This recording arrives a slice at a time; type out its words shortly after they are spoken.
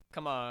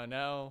Come on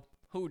now.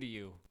 Who do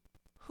you?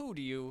 Who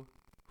do you?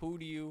 Who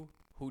do you?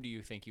 Who do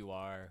you think you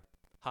are?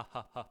 Ha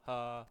ha ha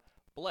ha.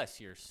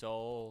 Bless your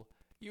soul.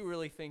 You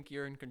really think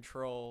you're in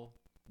control?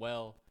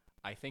 Well,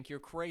 I think you're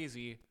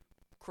crazy.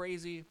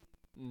 Crazy?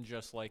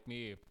 Just like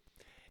me.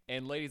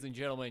 And ladies and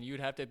gentlemen,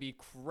 you'd have to be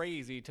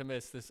crazy to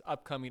miss this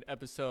upcoming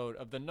episode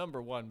of the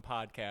number one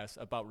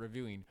podcast about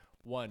reviewing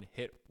one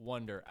hit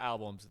wonder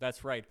albums.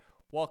 That's right.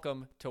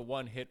 Welcome to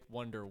One Hit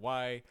Wonder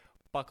Why.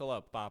 Buckle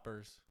up,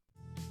 boppers.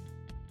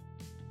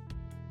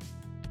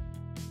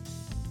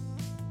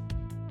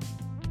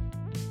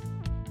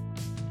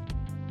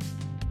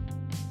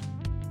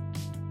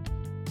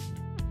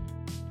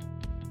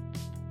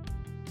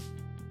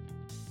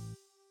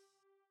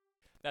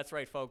 That's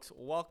right, folks.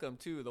 Welcome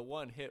to the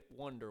One Hit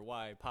Wonder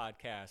Why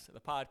podcast, the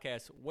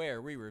podcast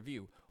where we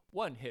review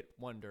one hit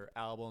wonder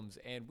albums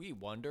and we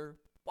wonder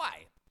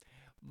why.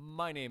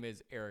 My name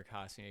is Eric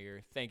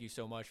Hasenegger. Thank you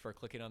so much for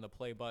clicking on the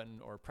play button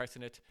or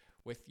pressing it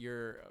with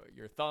your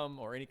thumb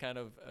or any kind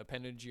of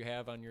appendage you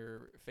have on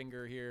your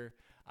finger here.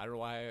 I don't know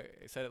why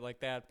I said it like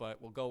that,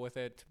 but we'll go with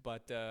it.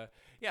 But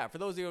yeah, for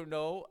those of you who don't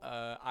know,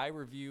 I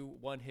review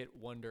one-hit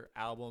wonder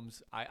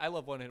albums. I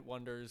love one-hit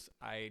wonders.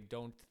 I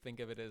don't think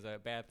of it as a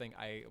bad thing.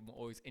 I am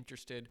always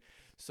interested.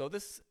 So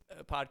this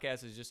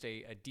podcast is just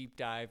a deep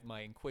dive,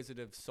 my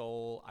inquisitive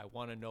soul. I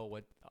want to know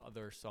what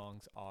other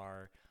songs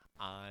are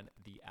on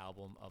the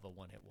album of a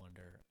one-hit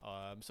wonder.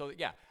 So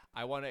yeah,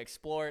 I want to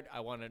explore it. I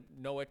want to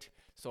know it.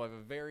 So I have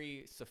a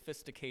very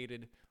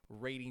sophisticated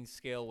rating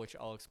scale, which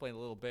I'll explain a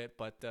little bit.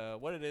 But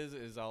what it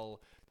is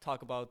I'll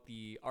talk about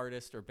the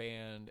artist or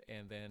band,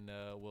 and then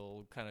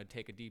we'll kind of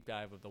take a deep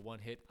dive of the one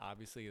hit,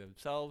 obviously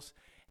themselves,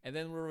 and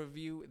then we'll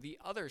review the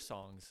other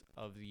songs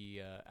of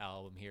the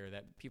album here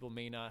that people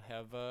may not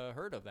have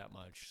heard of that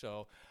much.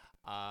 So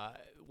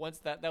once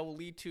that will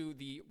lead to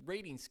the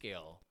rating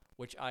scale,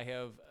 which I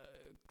have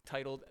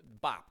titled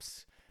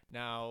Bops.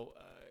 Now,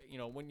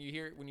 when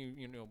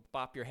you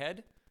bop your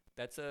head,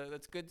 that's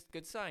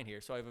good sign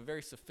here. So I have a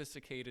very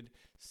sophisticated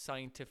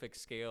scientific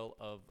scale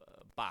of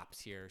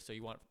bops here. So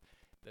you want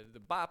the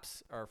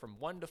bops are from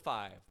 1 to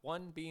 5.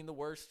 1 being the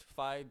worst,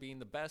 5 being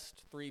the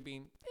best, 3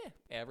 being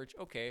average.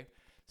 Okay.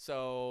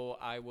 So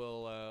I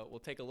will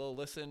take a little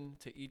listen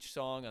to each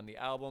song on the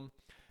album,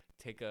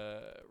 take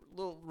a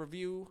little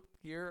review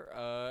here,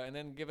 and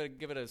then give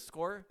it a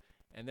score.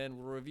 And then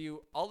we'll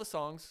review all the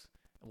songs,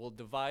 and we'll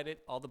divide it,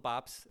 all the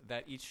bops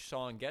that each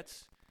song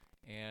gets,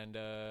 and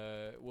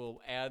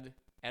we'll add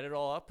it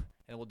all up,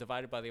 and we'll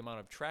divide it by the amount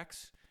of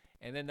tracks,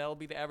 and then that'll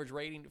be the average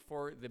rating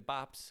for the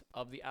bops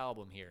of the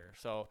album here.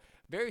 So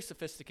very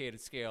sophisticated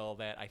scale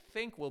that I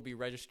think will be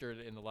registered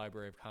in the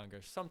Library of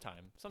Congress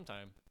sometime.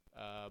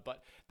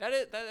 But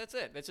that's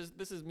it.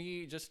 This is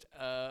me just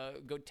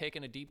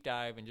taking a deep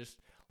dive and just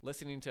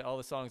listening to all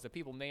the songs that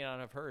people may not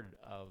have heard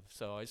of.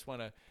 So I just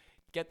want to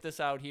get this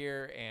out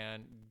here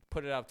and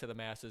put it out to the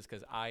masses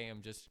because I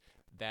am just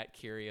that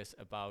curious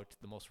about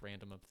the most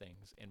random of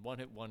things. And one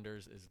hit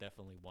wonders is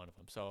definitely one of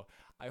them. So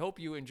I hope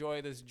you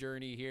enjoy this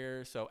journey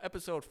here. So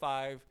episode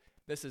 5,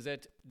 this is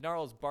it.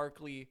 Gnarls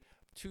Barkley,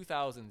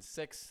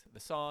 2006. The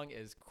song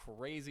is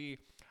crazy.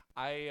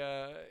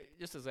 I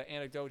just as an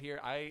anecdote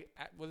here,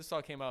 when this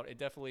song came out, it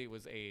definitely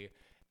was a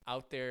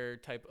out there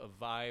type of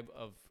vibe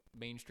of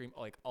mainstream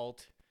like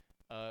alt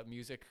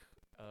music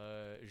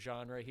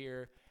genre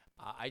here.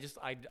 I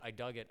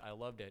dug it. I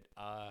loved it.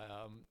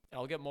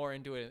 I'll get more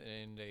into it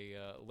in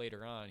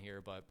later on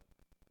here, but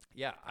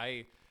yeah,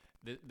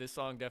 this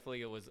song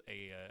definitely was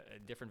a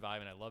different vibe,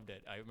 and I loved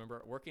it. I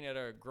remember working at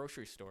a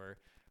grocery store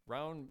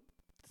around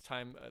the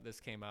time this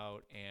came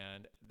out,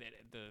 and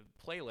the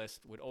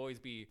playlist would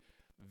always be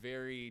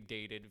very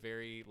dated,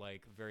 very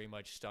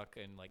much stuck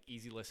in like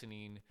easy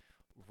listening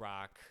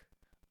rock.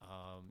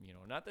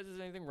 Not that there's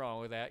anything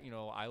wrong with that.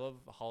 I love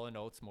Hall &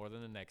 Oates more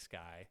than the next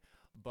guy.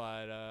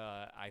 But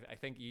I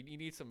think you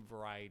need some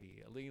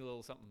variety, a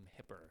little something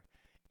hipper.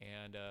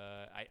 And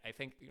I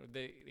think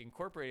they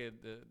incorporated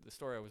the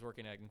store I was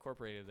working at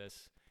incorporated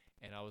this,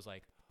 and I was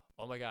like,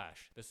 oh my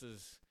gosh, this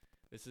is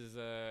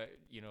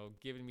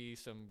giving me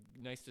some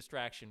nice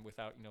distraction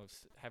without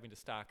having to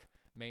stock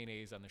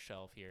mayonnaise on the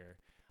shelf here.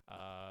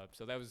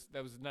 So that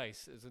was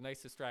nice. It was a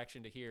nice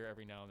distraction to hear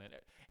every now and then.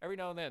 Every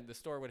now and then, the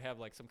store would have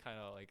like some kind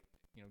of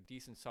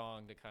decent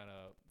song to kind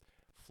of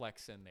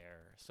flex in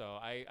there. So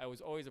I was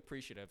always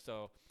appreciative.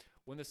 So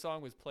when the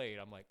song was played,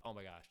 I'm like, oh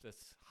my gosh,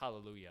 that's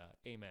hallelujah,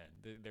 amen.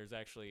 There's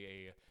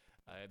actually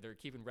they're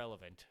keeping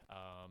relevant.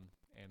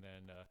 And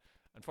then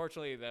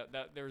unfortunately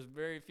that there was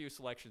very few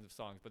selections of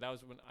songs, but that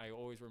was when I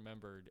always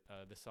remembered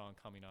the song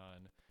coming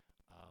on.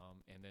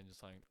 And then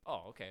just like,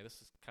 oh, okay, this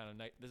is kind of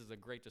nice. This is a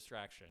great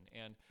distraction.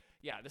 And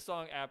yeah, this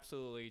song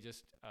absolutely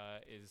just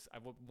is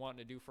I've been wanting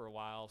to do for a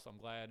while, so I'm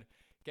glad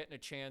getting a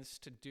chance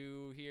to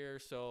do here.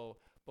 So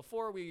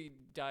before we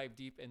dive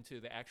deep into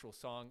the actual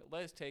song,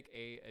 let's take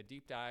a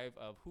deep dive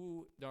of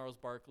who Gnarls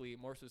Barkley,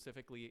 more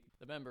specifically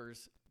the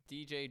members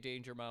DJ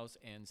Danger Mouse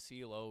and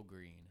CeeLo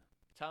Green.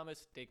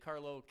 Thomas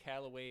DeCarlo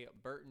Calloway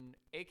Burton,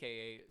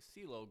 aka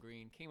CeeLo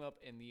Green, came up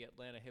in the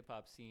Atlanta hip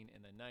hop scene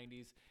in the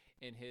 90s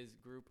in his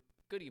group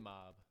Goody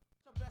Mob.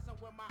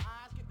 When my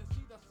eyes get to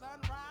see the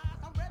sunrise,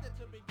 I'm ready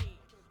to begin.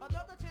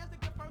 Another chance to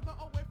get further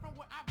away from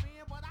where I've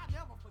been, but I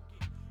never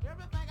forget.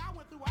 Everything I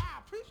went through, I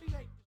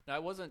appreciate. Now, I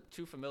wasn't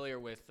too familiar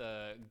with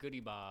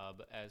Goody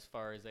Mob as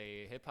far as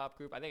a hip hop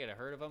group. I think I'd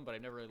heard of them, but I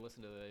never really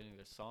listened to any of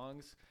their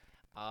songs.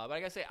 But I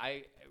gotta say,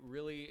 I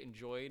really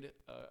enjoyed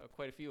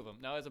quite a few of them.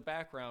 Now, as a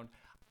background,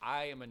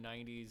 I am a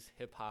 90s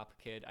hip hop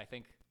kid. I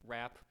think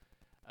rap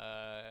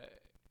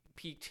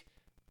peaked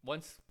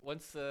once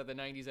the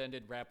 90s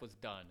ended, rap was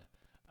done.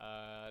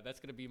 That's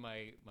gonna be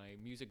my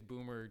music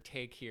boomer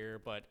take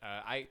here, but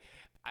I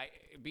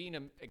being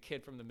a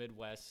kid from the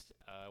Midwest,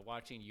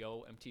 watching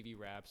MTV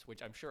Raps,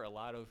 which I'm sure a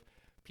lot of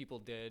people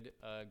did,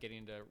 getting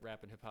into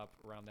rap and hip hop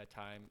around that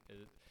time.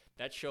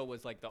 That show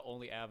was like the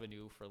only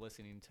avenue for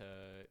listening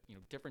to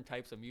different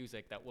types of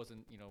music that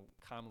wasn't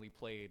commonly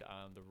played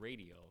on the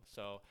radio.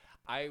 So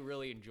I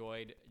really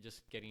enjoyed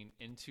just getting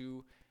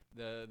into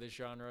the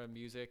genre of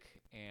music.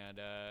 And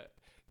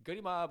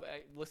Goody Mob,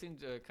 listening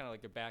to kind of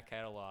like their back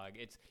catalog,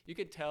 you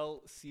could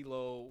tell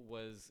CeeLo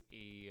was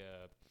a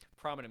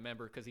prominent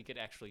member because he could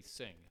actually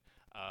sing.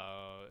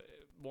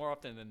 More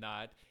often than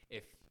not,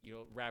 if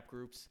rap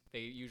groups, they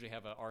usually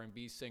have an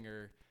R&B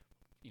singer,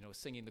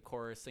 singing the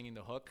chorus, singing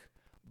the hook.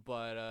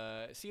 But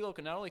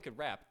CeeLo not only could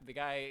rap, the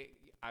guy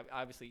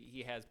obviously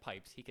he has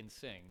pipes, he can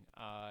sing,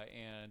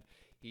 and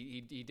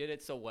he did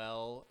it so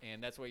well,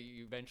 and that's why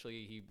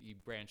eventually he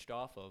branched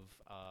off of.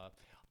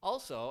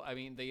 Also, I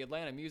mean, the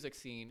Atlanta music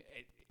scene,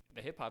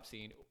 the hip hop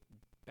scene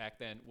back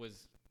then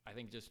was, I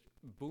think, just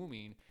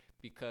booming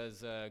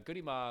because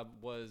Goody Mob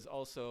was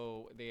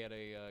also, they had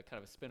a kind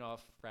of a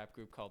spin-off rap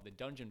group called the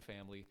Dungeon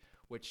Family,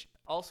 which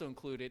also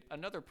included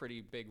another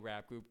pretty big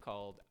rap group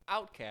called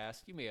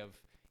Outkast. You may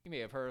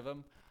have heard of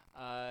them.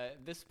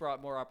 This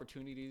brought more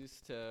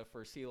opportunities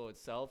for CeeLo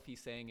itself. He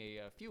sang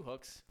a few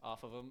hooks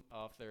off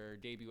their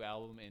debut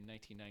album in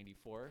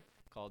 1994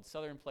 called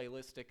Southern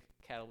Playlistic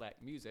Cadillac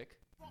Music.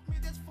 Me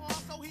this far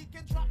so he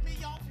can drop me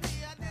off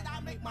here, then I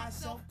make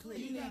myself clear.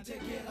 You need to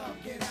get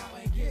up, get out,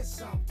 and get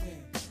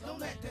something. Don't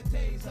let the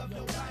days of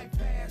your life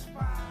pass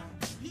by.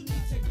 You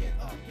need to get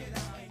up, get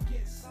out, and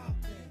get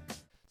something.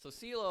 So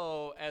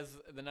CeeLo, as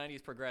the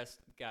 90s progressed,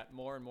 got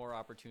more and more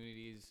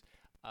opportunities.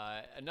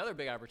 Another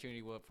big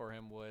opportunity for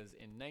him was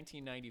in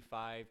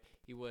 1995.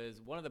 He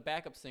was one of the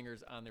backup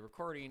singers on the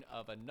recording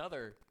of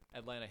another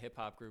Atlanta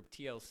hip-hop group,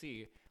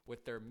 TLC,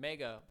 with their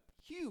mega,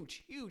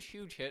 huge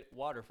hit,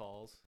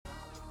 Waterfalls.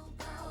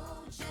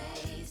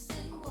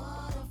 Chasing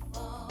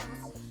waterfalls.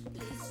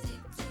 Please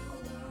stick to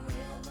the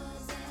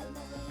rivers and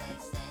the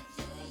lakes that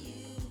you're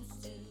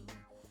used to.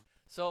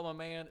 So my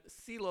man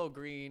CeeLo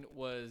Green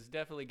was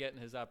definitely getting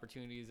his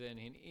opportunities in,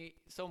 and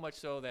so much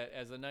so that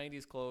as the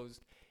 90s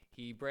closed,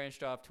 he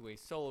branched off to a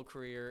solo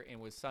career and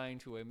was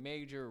signed to a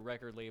major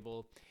record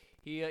label.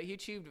 He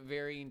achieved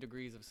varying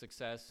degrees of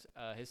success.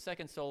 His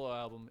second solo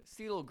album,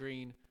 CeeLo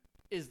Green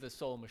is the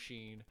Soul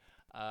Machine.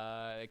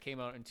 It came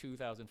out in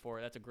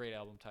 2004. That's a great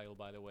album title,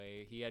 by the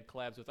way. He had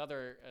collabs with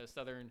other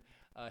Southern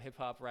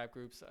hip-hop rap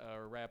groups,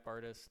 rap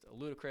artists,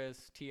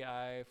 Ludacris,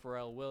 T.I.,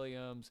 Pharrell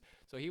Williams.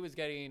 So he was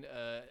getting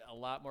a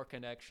lot more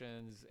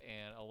connections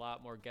and a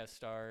lot more guest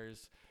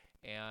stars,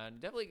 and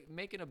definitely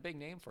making a big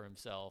name for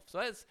himself.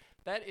 So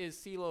that is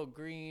CeeLo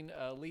Green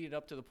leading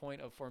up to the point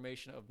of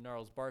formation of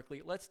Gnarls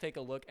Barkley. Let's take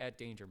a look at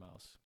Danger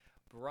Mouse.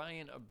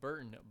 Brian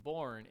Burton,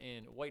 born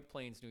in White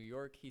Plains, New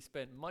York, he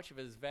spent much of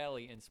his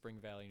valley in Spring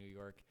Valley, New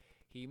York.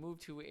 He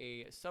moved to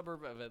a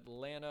suburb of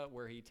Atlanta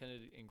where he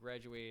attended and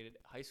graduated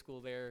high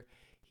school there.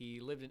 He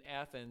lived in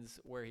Athens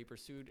where he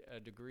pursued a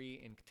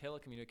degree in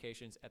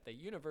telecommunications at the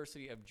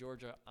University of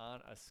Georgia on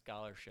a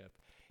scholarship.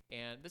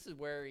 And this is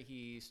where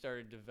he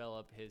started to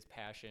develop his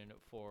passion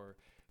for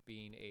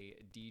being a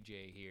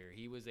DJ here.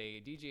 He was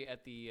a DJ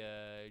at the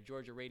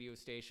Georgia radio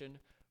station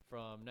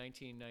from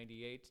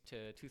 1998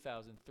 to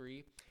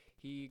 2003.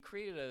 He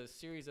created a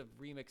series of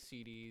remix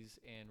CDs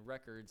and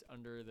records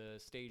under the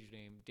stage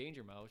name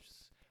Danger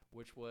Mouse,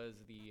 which was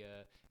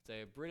it's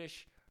a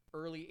British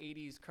early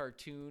 80s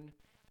cartoon.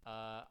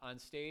 On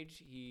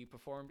stage, he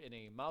performed in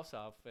a mouse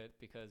outfit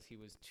because he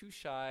was too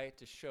shy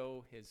to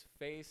show his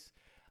face.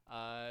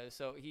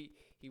 So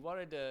he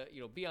wanted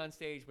to be on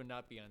stage but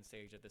not be on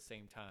stage at the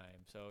same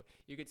time. So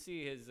you could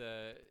see his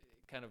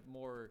kind of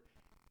more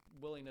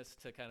willingness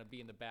to kind of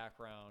be in the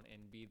background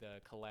and be the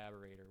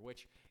collaborator,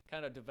 which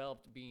kind of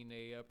developed being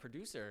a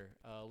producer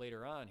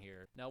later on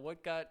here. Now,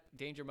 what got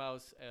Danger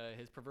Mouse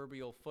his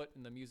proverbial foot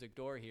in the music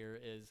door here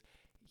is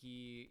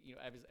he,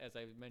 as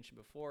I mentioned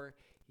before,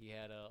 he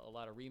had a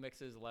lot of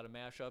remixes, a lot of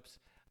mashups.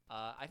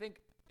 I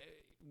think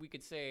we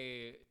could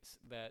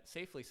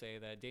safely say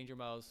that Danger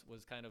Mouse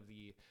was kind of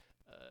the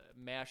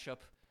mashup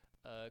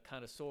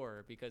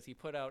connoisseur, because he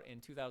put out in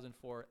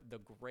 2004 the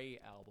Gray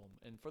album.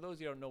 And for those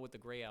who don't know what the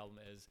Gray album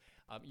is,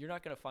 you're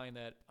not going to find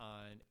that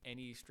on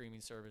any streaming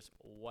service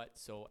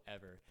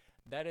whatsoever.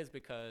 That is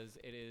because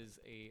it is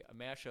a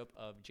mashup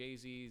of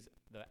Jay-Z's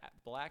The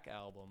Black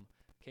album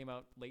came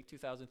out late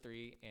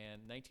 2003,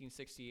 and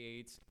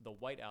 1968's The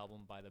White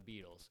Album by the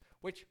Beatles,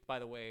 which, by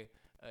the way,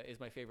 is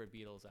my favorite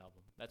Beatles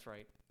album. That's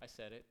right, I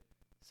said it.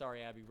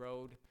 Sorry, Abbey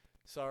Road.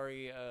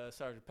 Sorry,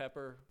 Sgt.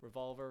 Pepper,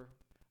 Revolver.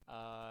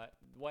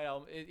 White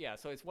Album, yeah,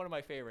 so it's one of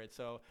my favorites.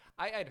 So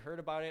I'd heard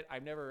about it.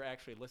 I've never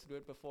actually listened to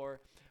it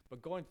before,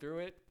 but going through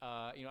it,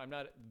 I'm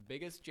not the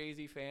biggest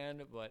Jay-Z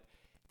fan, but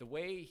the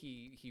way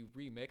he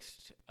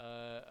remixed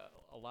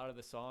a lot of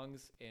the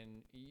songs,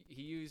 and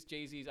he used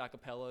Jay-Z's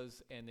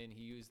acapellas, and then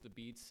he used the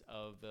beats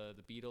of the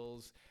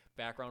Beatles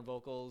background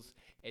vocals.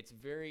 It's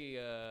very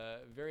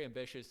very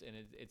ambitious, and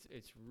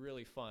it's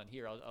really fun.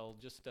 Here, I'll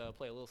just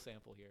play a little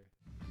sample here.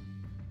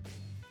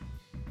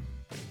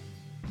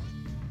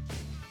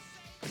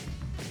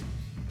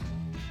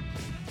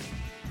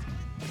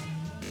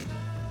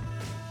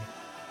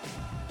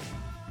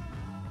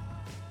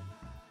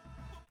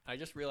 I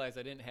just realized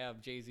I didn't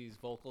have Jay-Z's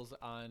vocals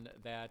on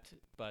that,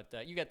 but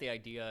you get the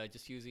idea.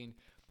 Just using,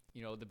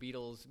 the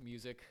Beatles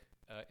music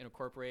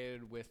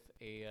incorporated with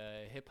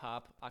a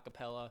hip-hop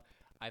acapella,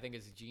 I think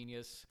is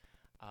genius.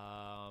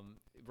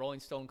 Rolling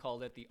Stone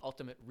called it the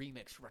ultimate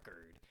remix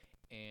record,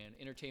 and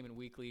Entertainment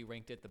Weekly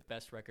ranked it the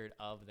best record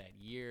of that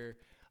year.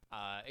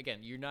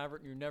 Again, you're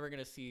never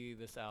gonna see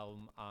this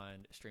album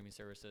on streaming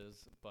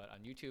services, but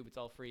on YouTube it's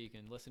all free. You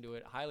can listen to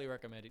it. Highly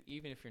recommend it,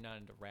 even if you're not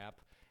into rap.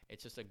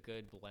 It's just a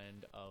good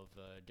blend of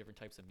different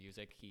types of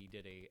music. He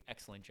did a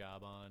excellent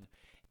job on,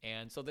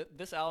 and so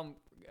this album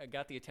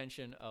got the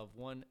attention of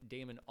one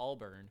Damon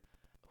Albarn,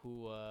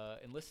 who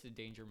enlisted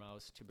Danger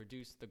Mouse to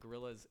produce the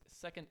Gorillaz'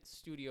 second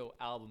studio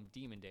album,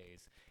 Demon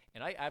Days.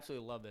 And I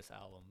absolutely love this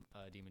album,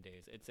 Demon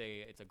Days. It's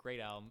a great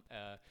album.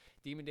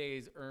 Demon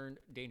Days earned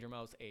Danger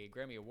Mouse a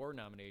Grammy Award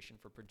nomination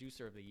for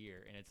Producer of the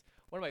Year, and it's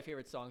one of my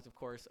favorite songs, of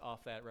course,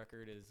 off that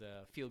record is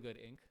Feel Good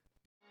Inc.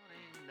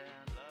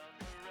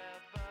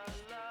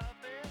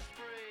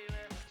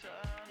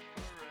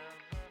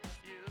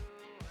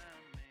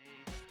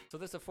 So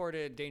this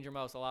afforded Danger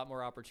Mouse a lot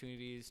more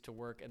opportunities to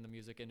work in the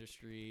music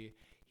industry.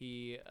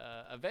 He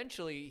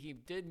eventually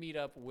did meet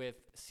up with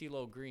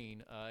CeeLo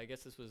Green. I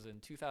guess this was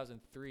in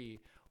 2003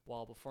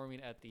 while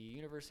performing at the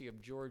University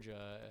of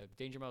Georgia.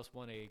 Danger Mouse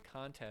won a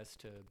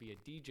contest to be a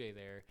DJ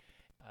there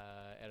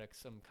at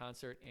some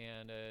concert,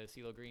 and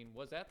CeeLo Green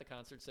was at the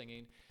concert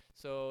singing.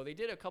 So they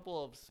did a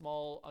couple of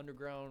small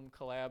underground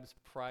collabs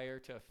prior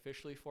to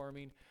officially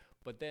forming,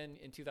 but then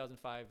in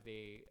 2005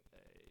 they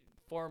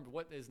formed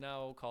what is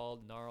now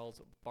called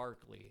Gnarls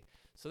Barkley.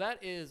 So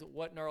that is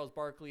what Gnarls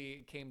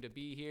Barkley came to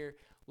be here.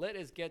 Let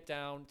us get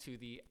down to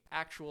the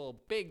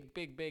actual big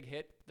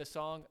hit, the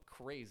song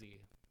Crazy.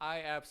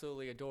 I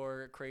absolutely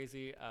adore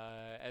Crazy.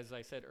 As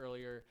I said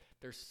earlier,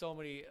 there's so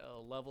many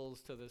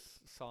levels to this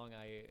song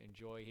I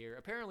enjoy here.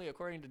 Apparently,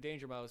 according to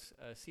Danger Mouse,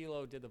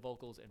 CeeLo did the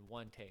vocals in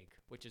one take,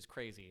 which is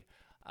crazy.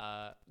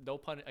 No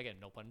pun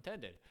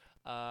intended.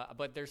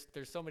 But there's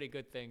so many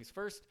good things.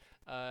 First,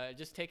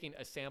 just taking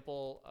a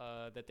sample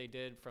that they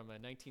did from a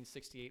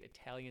 1968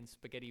 Italian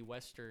spaghetti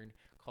western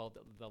called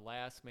The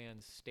Last Man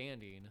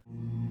Standing.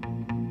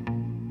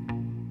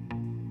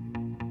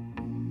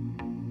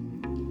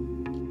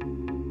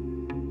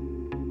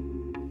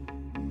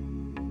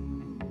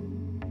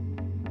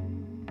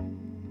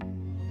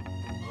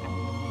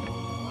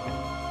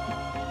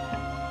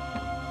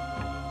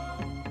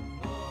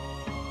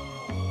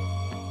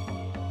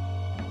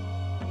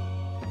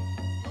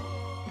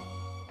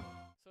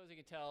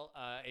 Tell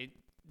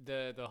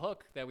the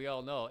hook that we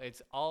all know,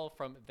 it's all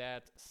from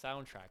that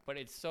soundtrack, but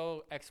it's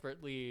so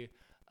expertly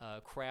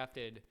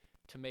crafted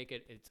to make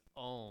it its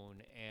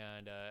own.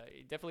 And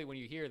definitely when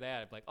you hear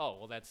that, like, oh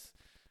well, that's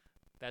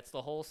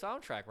the whole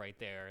soundtrack right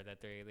there that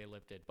they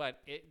lifted.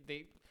 But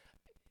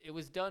it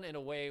was done in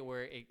a way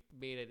where it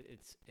made it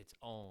its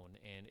own,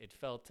 and it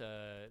felt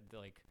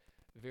like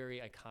very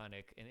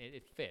iconic, and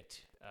it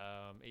fit.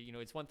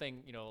 It's one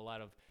thing, a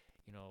lot of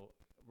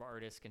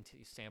artists can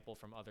sample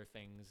from other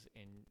things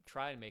and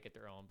try and make it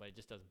their own, but it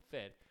just doesn't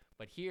fit.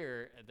 But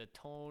here, the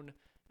tone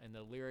and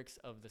the lyrics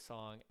of the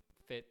song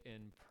fit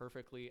in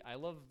perfectly. I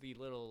love the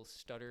little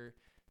stutter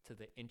to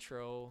the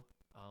intro,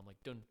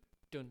 like dun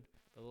dun,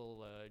 the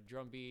little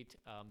drum beat,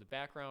 the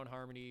background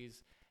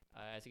harmonies.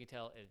 As you can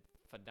tell, it's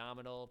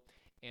phenomenal,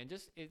 and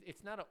just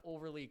it's not an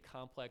overly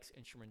complex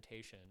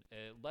instrumentation.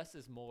 Less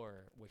is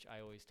more, which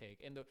I always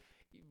take, and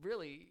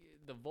really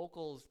the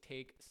vocals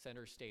take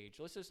center stage.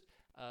 Let's just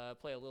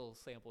play a little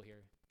sample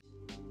here.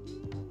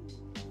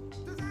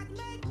 Does that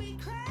make me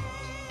crazy?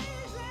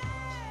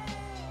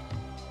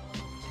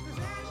 Does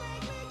that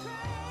make me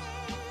crazy?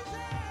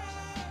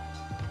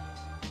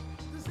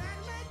 Does that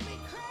make me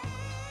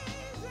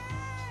crazy?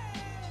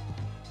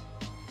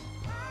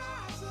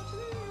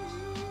 Possibly.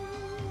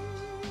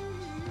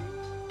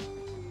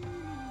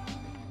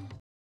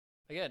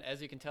 Again,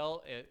 as you can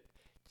tell,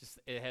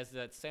 it has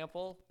that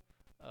sample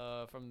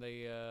from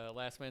the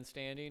Last Man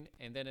Standing,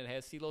 and then it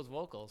has CeeLo's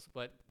vocals.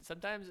 But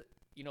sometimes,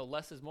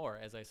 less is more,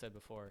 as I said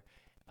before.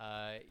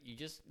 You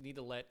just need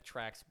to let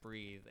tracks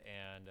breathe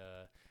and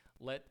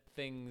let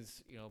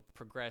things,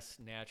 progress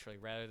naturally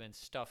rather than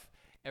stuff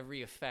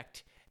every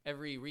effect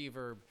every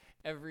reverb,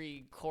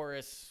 every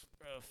chorus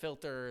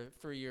filter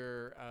through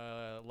your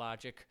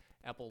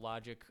Apple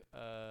Logic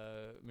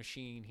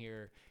machine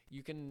here.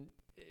 You can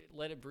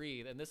let it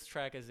breathe, and this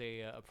track is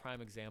a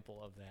prime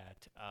example of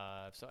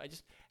that. So I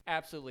just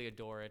absolutely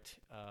adore it.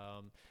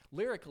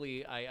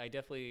 Lyrically, I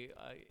definitely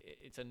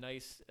it's a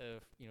nice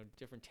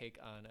different take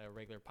on a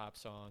regular pop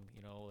song.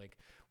 Like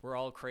we're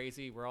all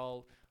crazy, we're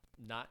all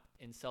not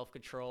in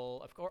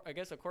self-control. Of course, I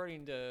guess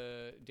according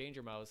to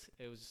Danger Mouse,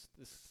 it was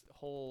this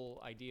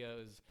whole idea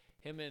was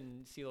him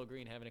and CeeLo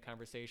Green having a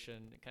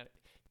conversation, kind of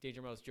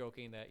Danger Mouse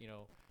joking that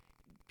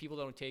people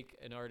don't take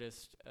an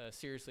artist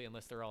seriously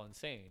unless they're all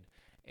insane.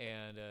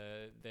 And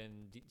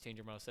then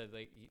Danger Mouse said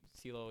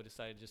CeeLo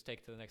decided to just take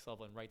it to the next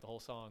level and write the whole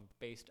song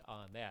based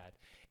on that.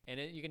 And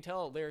you can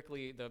tell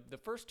lyrically the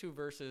first two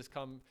verses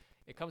comes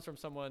from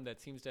someone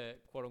that seems to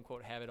quote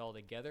unquote have it all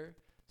together,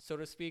 so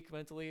to speak,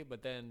 mentally.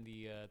 But then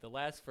the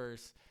last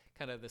verse,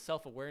 kind of the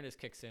self-awareness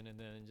kicks in, and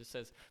then it just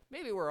says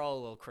maybe we're all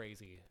a little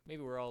crazy,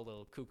 maybe we're all a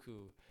little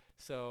cuckoo.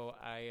 So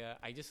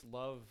I just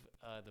love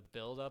the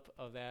build-up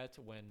of that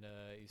when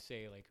you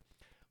say like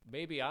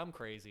maybe I'm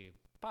crazy,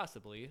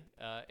 possibly.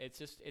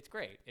 It's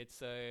great. It's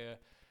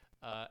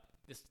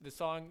this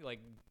song, like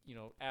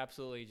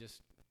absolutely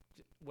just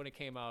when it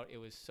came out, it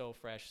was so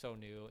fresh, so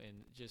new,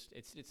 and just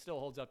it still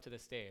holds up to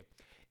this day.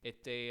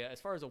 As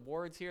far as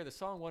awards here, the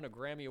song won a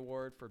Grammy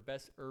Award for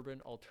Best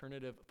Urban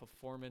Alternative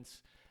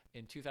Performance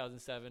in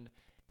 2007,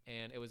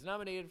 and it was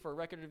nominated for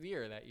Record of the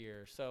Year that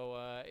year.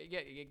 So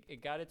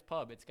it got its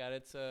pub, it's got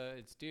its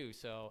due.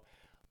 So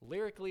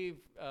lyrically,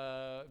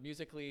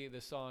 musically,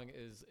 this song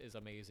is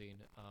amazing,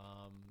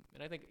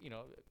 and I think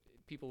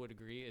people would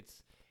agree.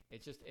 It's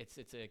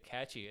a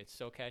catchy. It's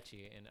so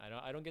catchy, and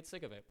I don't get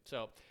sick of it.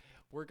 So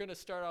we're gonna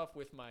start off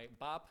with my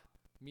bop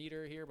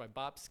meter here, my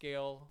bop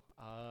scale.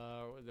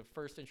 The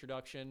first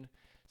introduction.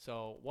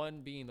 So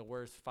 1 being the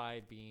worst,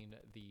 5 being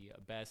the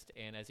best.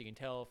 And as you can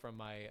tell from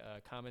my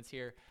comments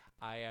here,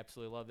 I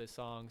absolutely love this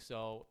song.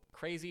 So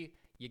Crazy,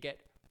 you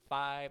get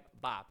 5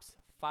 bops.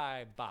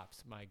 5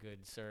 bops, my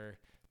good sir.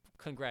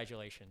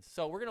 Congratulations.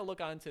 So we're going to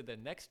look on to the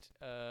next,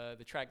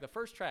 the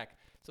first track.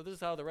 So this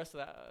is how the rest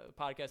of the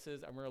podcast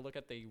is. I'm going to look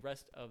at the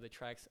rest of the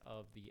tracks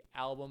of the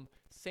album,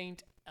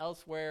 Saint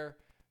Elsewhere.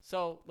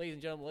 So, ladies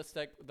and gentlemen, let's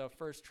take the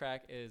first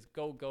track is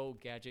Go Go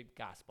Gadget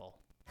Gospel.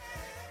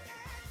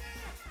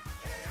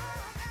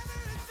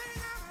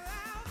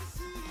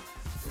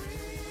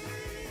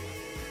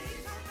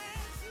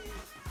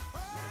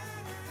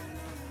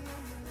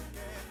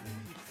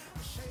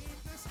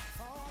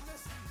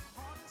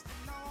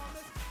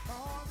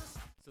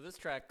 So this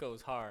track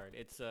goes hard.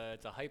 It's a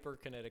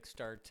hyperkinetic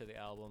start to the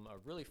album, a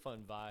really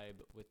fun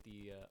vibe with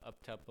the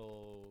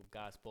up-tempo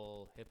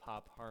gospel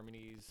hip-hop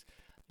harmonies.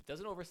 It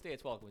doesn't overstay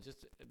its welcome. It's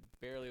just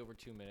barely over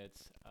 2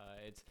 minutes.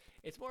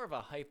 It's more of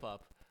a hype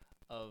up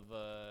of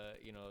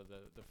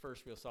the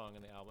first real song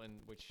on the album,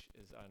 which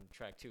is on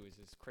track 2,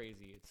 is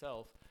Crazy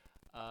itself.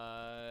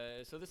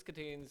 So this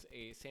contains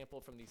a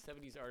sample from the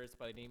 70s artist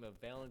by the name of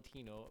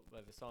Valentino by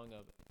the song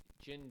of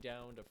Gin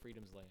Down to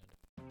Freedom's Land.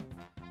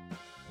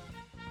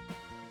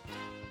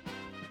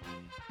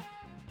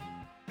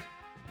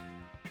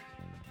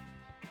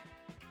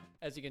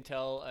 As you can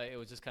tell, it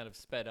was just kind of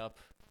sped up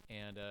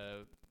and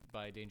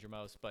by Danger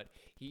Mouse, but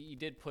he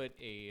did put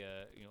a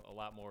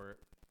lot more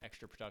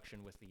extra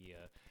production with the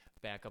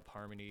backup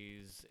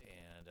harmonies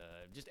and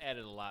just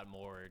added a lot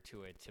more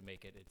to it to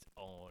make it its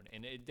own.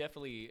 And it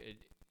definitely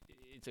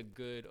it's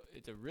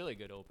a really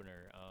good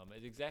opener.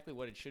 It's exactly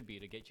what it should be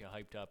to get you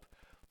hyped up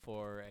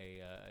for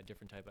a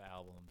different type of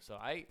album. So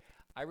I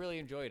really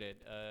enjoyed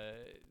it.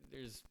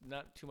 There's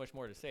not too much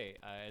more to say.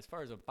 As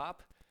far as a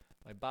bop,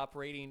 my bop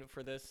rating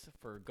for this,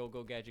 for Go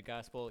Go Gadget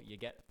Gospel, you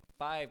get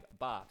 5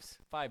 bops.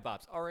 5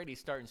 bops. Already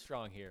starting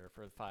strong here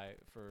for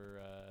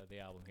the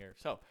album here.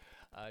 So,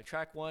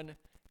 track 1,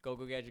 Go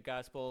Go Gadget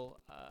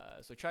Gospel.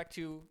 So track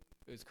 2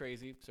 is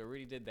Crazy. So we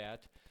already did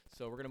that.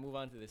 So we're gonna move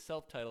on to the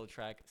self-titled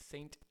track,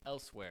 Saint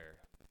Elsewhere.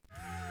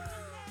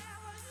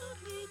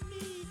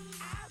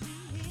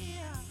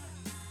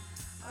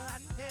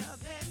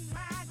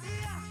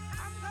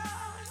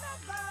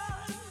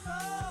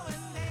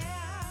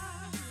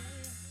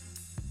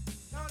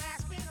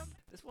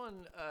 This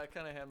one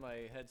kind of had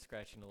my head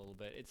scratching a little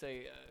bit. It's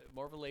a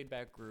more of a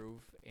laid-back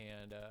groove,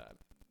 and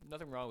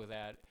nothing wrong with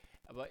that.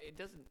 But it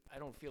doesn't. I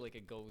don't feel like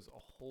it goes a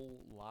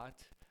whole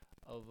lot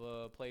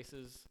of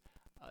places.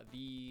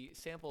 The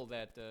sample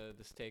that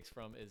this takes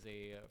from is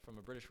from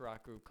a British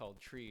rock group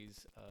called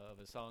Trees of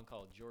a song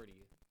called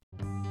Geordie.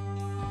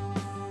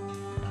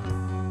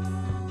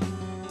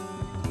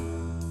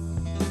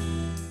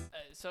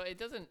 So it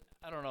doesn't.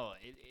 I don't know.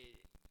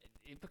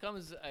 It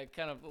becomes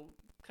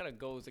kind of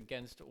goes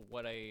against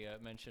what I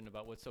mentioned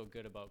about what's so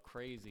good about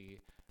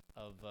Crazy,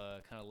 of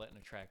kind of letting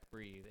a track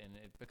breathe, and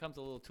it becomes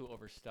a little too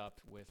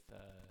overstuffed with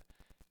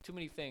too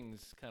many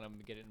things kind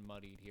of getting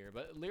muddied here.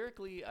 But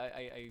lyrically,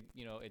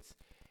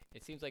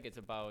 it seems like it's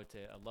about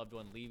a loved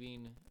one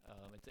leaving.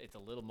 It's a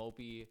little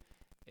mopey.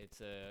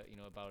 It's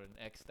about an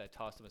ex that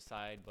tossed him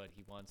aside, but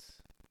he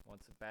wants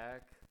it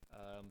back.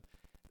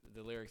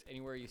 The lyrics,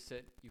 anywhere you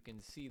sit, you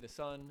can see the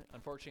sun.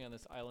 Unfortunately, on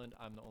this island,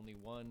 I'm the only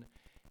one.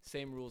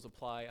 Same rules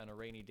apply on a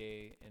rainy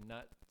day, and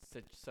not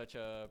such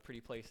a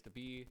pretty place to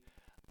be.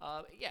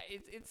 Yeah,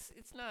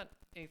 it's not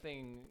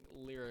anything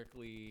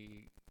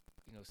lyrically,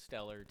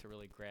 stellar to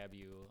really grab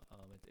you.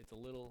 It's a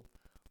little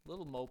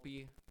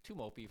mopey, too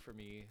mopey for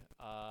me.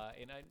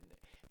 And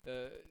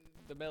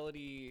the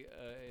melody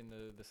in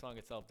the song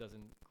itself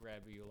doesn't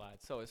grab you a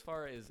lot. So as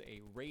far as a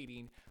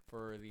rating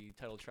for the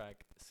title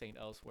track Saint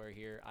Elsewhere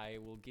here, I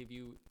will give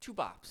you two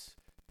bops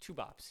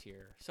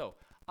here. So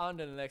on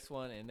to the next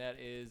one, and that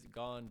is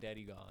Gone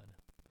Daddy Gone.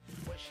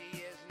 What she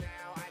is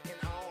now, I can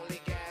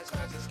only guess,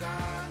 'cause it's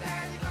gone,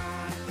 daddy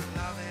gone. The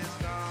love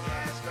is gone,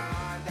 yeah, it's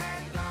gone,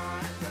 daddy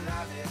gone. The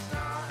love is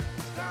gone,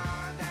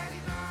 gone, daddy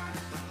gone.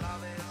 The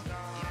love is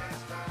gone, yeah,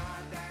 it's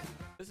gone, daddy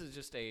gone. This is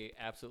just a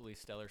absolutely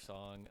stellar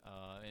song,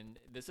 and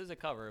this is a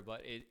cover,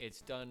 but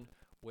it's done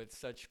with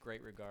such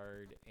great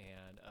regard,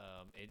 and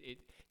it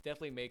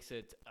definitely makes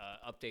it,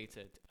 updates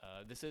it.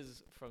 This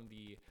is from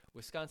the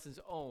Wisconsin's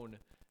own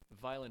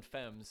Violent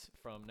Femmes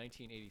from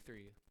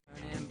 1983.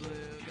 Burning blue,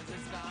 'cause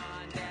it's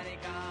gone, daddy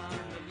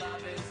gone. The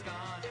love is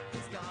gone,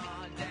 it's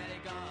gone, daddy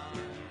gone.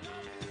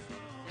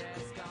 Yeah,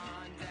 it's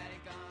gone, daddy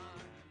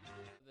gone.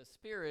 The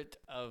spirit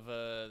of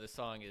the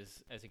song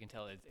is, as you can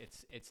tell,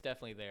 it's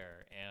definitely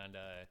there. And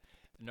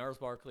Gnarls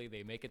Barkley,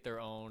 they make it their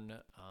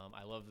own.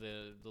 I love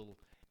the little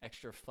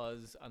extra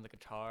fuzz on the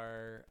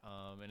guitar,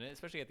 and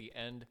especially at the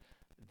end,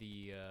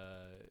 the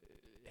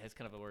has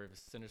kind of a more of a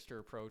sinister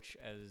approach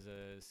as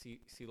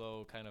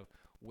CeeLo kind of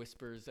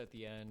whispers at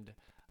the end.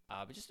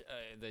 But just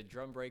the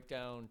drum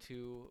breakdown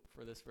too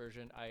for this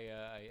version,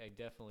 I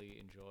definitely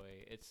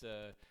enjoy. It's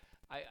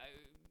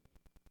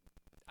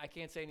I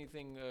can't say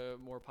anything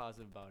more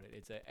positive about it.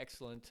 It's an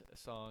excellent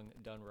song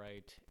done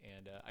right,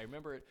 and I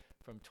remember it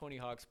from Tony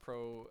Hawk's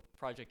Pro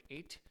Project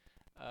 8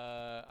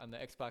 on the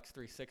Xbox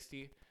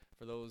 360.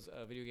 For those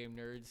video game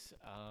nerds,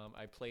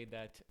 I played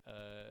that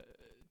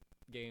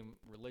game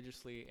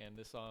religiously, and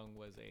this song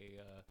was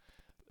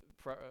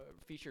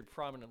featured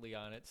prominently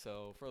on it.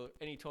 So for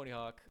any Tony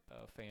Hawk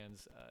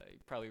fans, you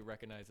probably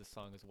recognize this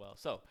song as well.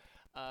 So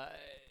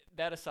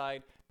that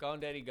aside,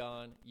 Gone Daddy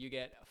Gone, you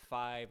get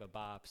 5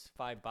 bops.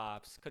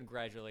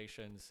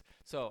 Congratulations.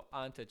 So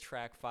on to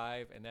track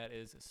 5, and that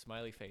is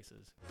Smiley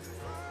Faces.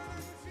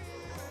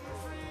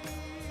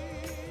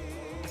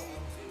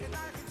 And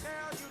I can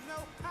tell you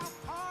know how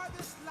hard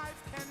this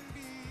life can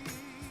be,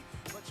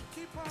 but you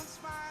keep on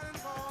smiling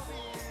for me.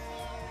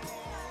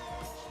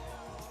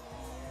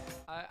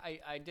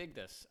 I dig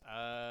this.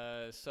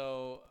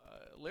 So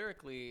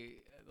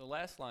lyrically, the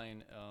last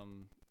line,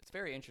 it's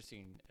very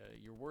interesting.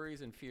 Your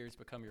worries and fears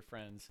become your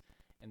friends,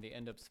 and they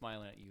end up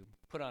smiling at you.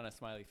 Put on a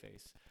smiley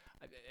face.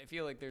 I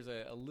feel like there's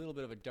a little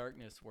bit of a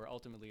darkness where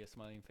ultimately a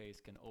smiling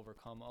face can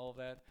overcome all of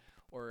that,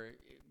 or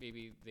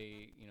maybe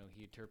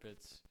he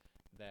interprets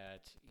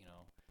that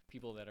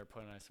people that are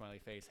putting on a smiley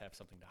face have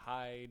something to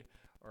hide,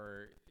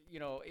 or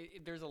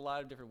there's a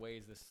lot of different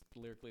ways this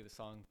lyrically the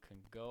song can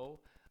go.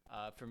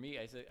 For me,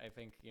 I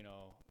think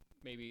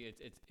maybe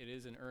it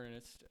is an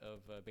earnest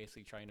of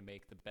basically trying to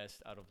make the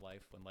best out of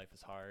life when life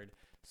is hard.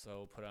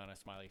 So put on a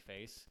smiley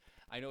face.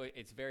 I know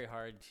it's very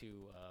hard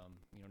to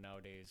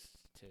nowadays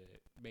to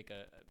make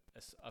a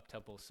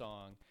up-tempo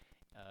song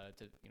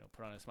to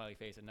put on a smiley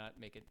face and not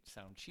make it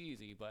sound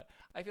cheesy. But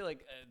I feel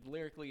like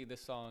lyrically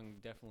this song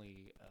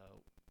definitely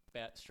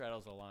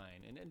straddles the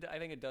line, and I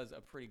think it does a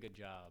pretty good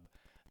job.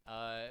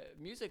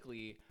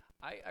 Musically,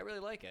 I really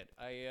like it.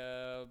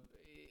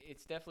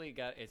 It's definitely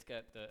got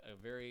a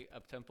very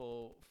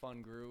up-tempo,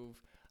 fun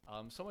groove.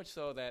 So much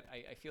so that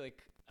I feel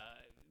like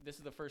this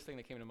is the first thing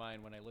that came to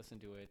mind when I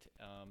listened to it.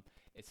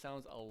 It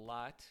sounds a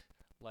lot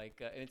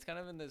like, and it's kind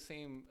of in the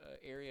same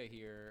area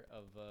here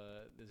of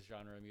this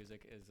genre of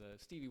music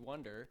as Stevie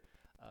Wonder,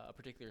 a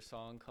particular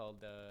song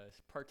called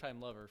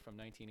 "Part-Time Lover" from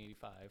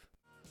 1985.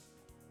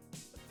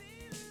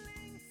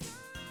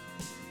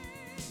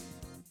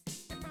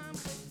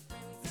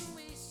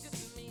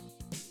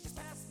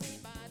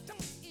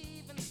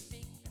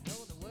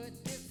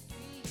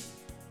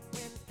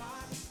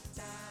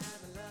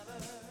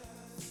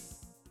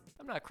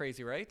 I'm not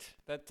crazy, right?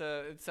 That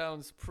it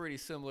sounds pretty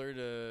similar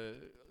to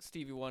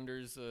Stevie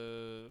Wonder's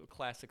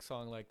classic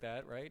song like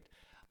that, right?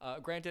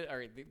 Granted, all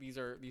right,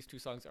 these two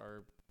songs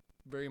are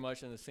very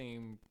much in the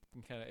same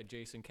kind of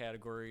adjacent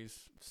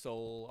categories,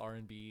 soul,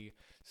 R&B,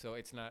 so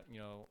it's not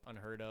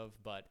unheard of.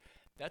 But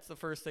that's the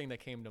first thing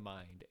that came to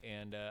mind,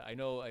 and I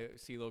know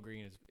CeeLo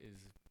Green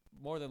is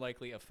more than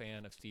likely a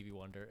fan of Stevie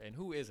Wonder, and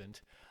who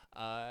isn't?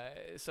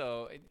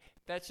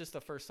 That's just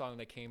the first song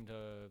that came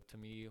to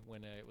me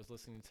when I was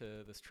listening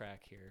to this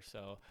track here.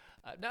 So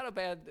not a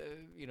bad,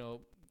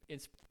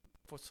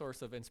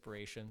 source of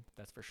inspiration,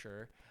 that's for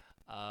sure.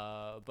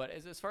 But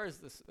as far as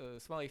this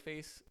Smiley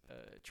Face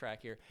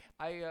track here,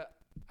 I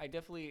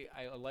definitely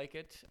like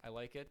it. I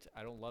like it.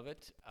 I don't love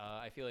it.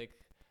 I feel like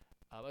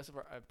most of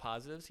our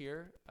positives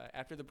here.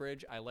 After the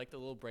bridge, I like the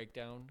little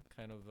breakdown,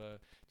 kind of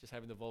just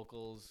having the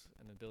vocals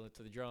and then build it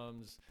to the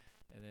drums,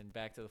 and then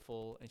back to the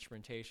full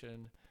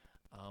instrumentation.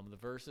 The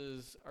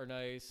verses are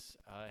nice.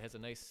 It has a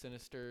nice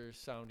sinister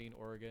sounding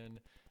organ.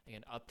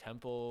 Again, up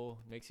tempo,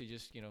 makes you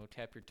just,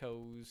 tap your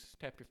toes,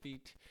 tap your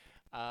feet.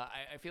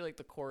 I feel like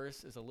the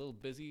chorus is a little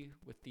busy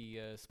with the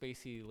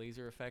spacey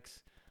laser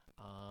effects.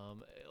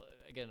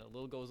 Again, a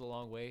little goes a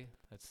long way.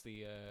 That's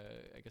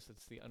I guess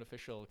it's the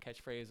unofficial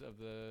catchphrase of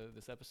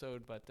this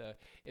episode, but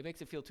it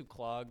makes it feel too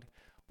clogged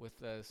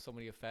with so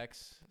many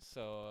effects.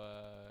 So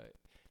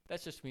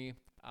that's just me.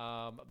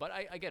 But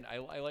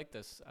I like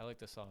this. I like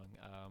this song.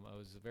 I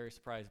was very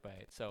surprised by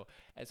it. So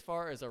as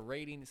far as a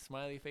rating,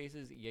 smiley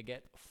faces, you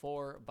get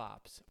 4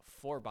 bops.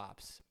 4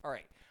 bops. All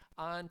right,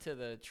 on to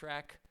the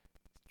track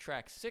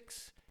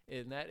 6,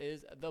 and that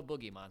is The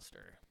Boogie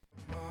Monster.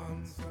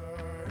 Monster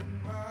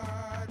in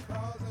my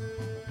closet.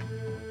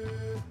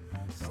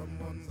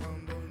 Someone's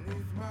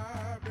underneath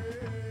my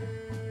bed.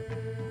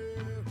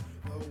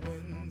 The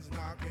wind's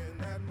knocking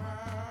at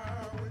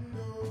my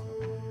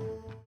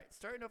window.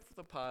 Starting off with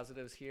the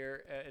positives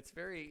here, it's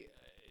very,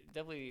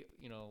 definitely,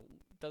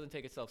 doesn't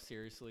take itself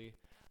seriously.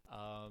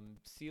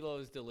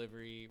 CeeLo's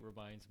delivery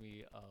reminds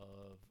me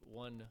of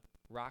one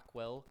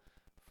Rockwell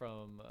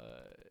from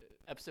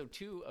episode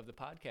 2 of the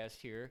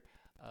podcast here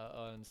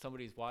on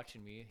Somebody's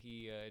Watching Me.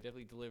 He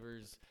definitely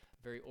delivers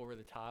very over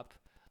the top.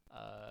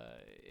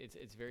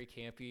 It's very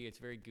campy. It's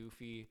very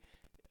goofy.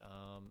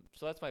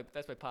 So that's my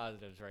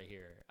positives right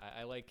here.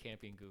 I like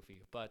campy and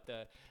goofy. But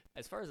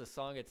as far as the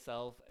song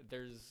itself,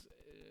 there's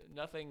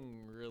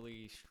nothing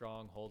really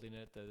strong holding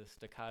it. The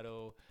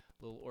staccato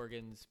little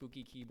organ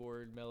spooky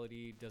keyboard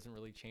melody doesn't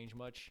really change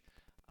much.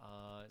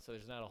 So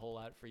there's not a whole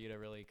lot for you to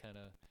really kind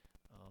of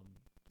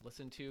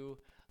listen to.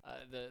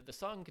 The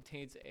song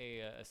contains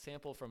a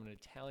sample from an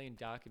Italian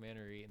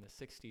documentary in the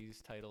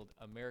 60s titled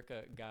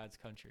America, God's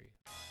Country.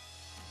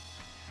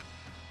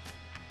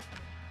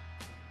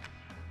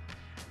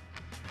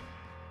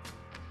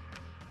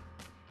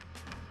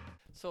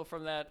 So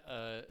from that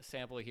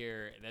sample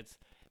here,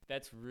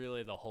 that's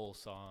really the whole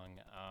song,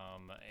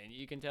 and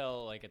you can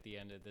tell like at the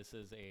end of this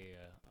is a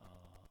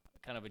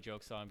kind of a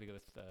joke song because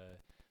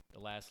the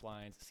last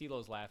lines,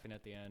 CeeLo's laughing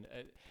at the end.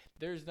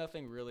 There's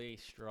nothing really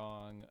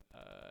strong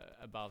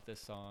about this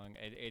song.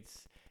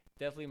 It's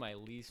definitely my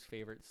least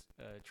favorite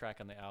track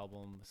on the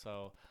album.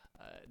 So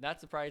not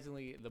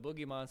surprisingly, The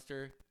Boogie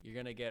Monster, you're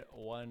gonna get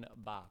 1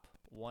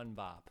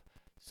 bop.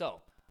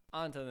 So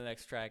on to the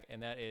next track,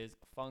 and that is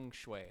Feng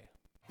Shui.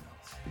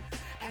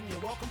 And you're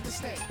welcome to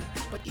stay,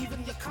 but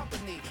even your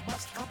company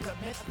must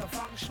complement the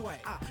feng shui.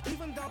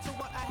 Even down to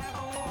what I have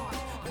on,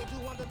 they do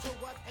wonder to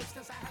what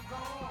extent I have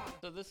gone.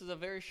 So this is a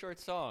very short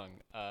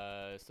song.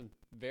 Some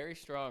very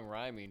strong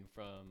rhyming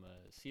from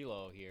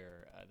CeeLo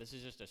here. This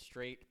is just a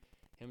straight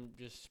him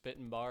just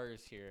spitting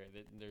bars here.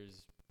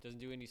 Doesn't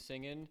do any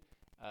singing.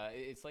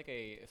 It's like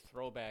a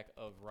throwback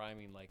of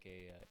rhyming like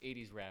a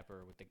 80s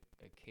rapper with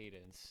a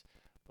cadence.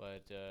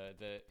 But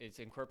it's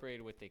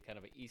incorporated with a kind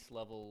of an East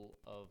level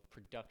of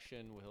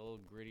production with a little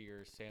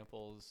grittier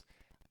samples.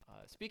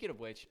 Speaking of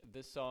which,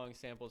 this song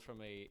samples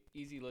from a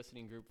easy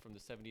listening group from the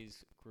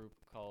 70s group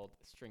called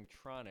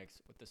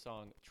Stringtronics with the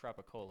song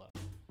Tropicola.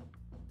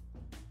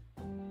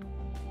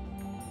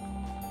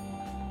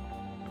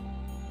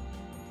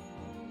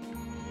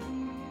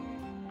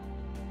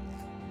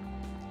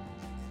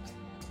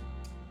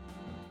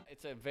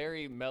 It's a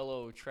very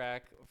mellow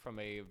track from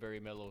a very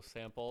mellow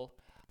sample.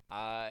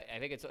 I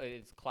think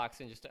it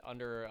clocks in just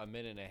under a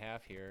minute and a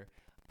half here,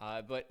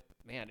 but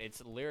man,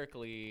 it's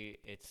lyrically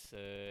it's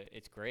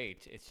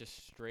great. It's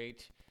just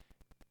straight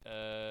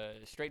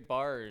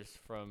bars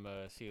from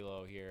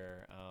CeeLo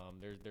here.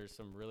 There's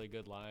some really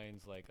good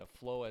lines like a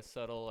flow as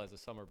subtle as a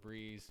summer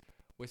breeze,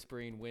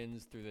 whispering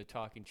winds through the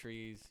talking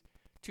trees.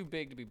 Too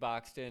big to be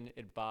boxed in.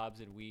 It bobs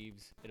and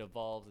weaves. It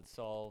evolves. It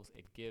solves.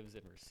 It gives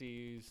and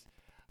receives.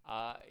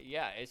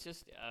 It's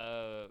just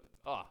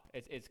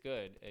it's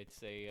good.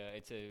 It's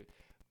a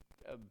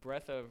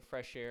breath of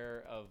fresh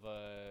air of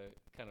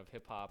kind of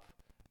hip hop,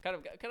 kind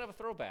of a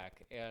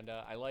throwback, and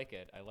I like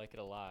it. I like it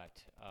a lot.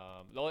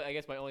 I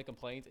guess my only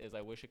complaint is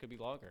I wish it could be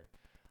longer.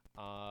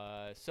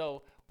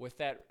 So with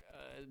that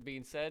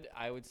being said,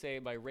 I would say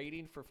my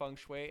rating for Feng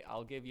Shui,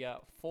 I'll give you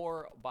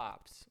 4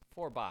 bops.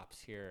 4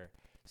 bops here.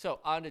 So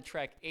on to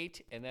track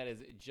 8, and that is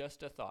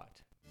Just a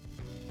Thought.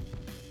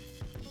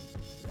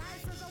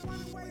 Life is a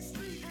one-way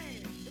street,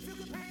 ain't it? If you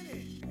could paint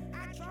it,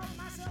 I draw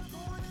myself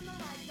going in the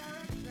right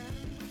direction.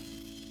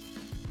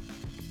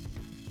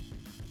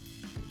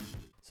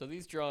 So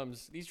these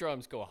drums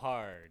go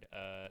hard.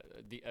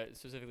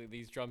 Specifically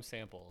these drum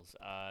samples,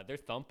 they're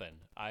thumping.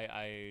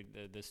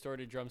 The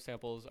distorted drum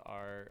samples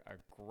are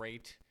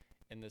great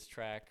in this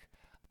track,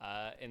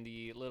 and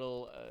the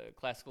little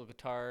classical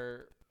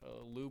guitar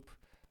loop.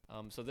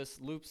 So this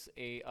loops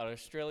an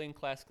Australian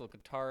classical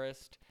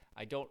guitarist.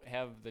 I don't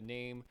have the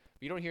name,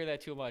 but you don't hear that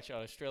too much. An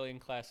Australian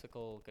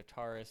classical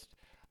guitarist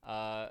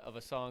of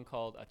a song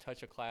called "A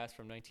Touch of Class"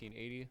 from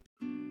 1980.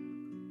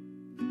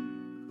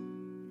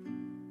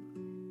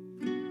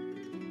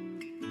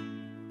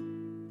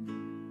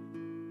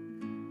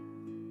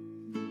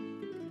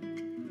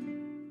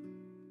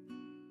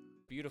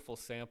 beautiful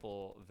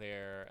sample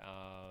there,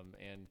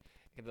 and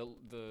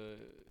the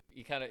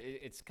you kind of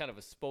it's kind of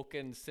a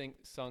spoken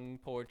sung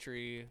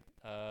poetry,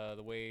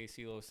 the way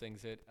CeeLo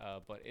sings it,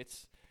 but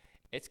it's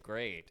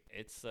great.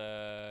 It's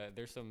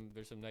there's some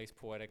nice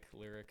poetic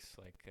lyrics,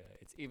 like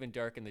it's even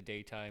dark in the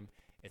daytime.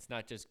 It's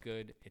not just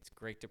good, it's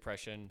great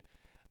depression.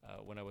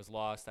 When I was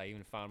lost, I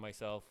even found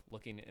myself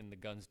looking in the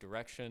gun's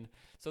direction.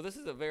 So this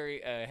is a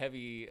very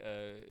heavy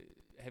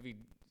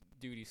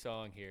duty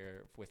song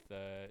here with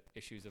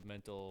issues of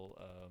mental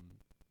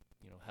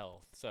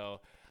health. So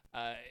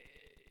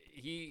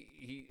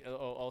he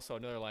also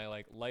another line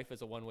like, life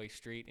is a one-way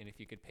street, and if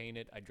you could paint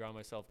it, I draw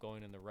myself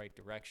going in the right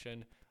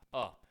direction.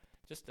 Oh,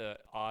 just a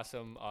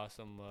awesome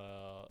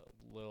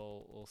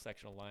little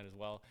sectional line as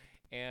well.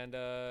 And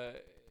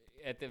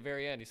at the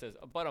very end, he says,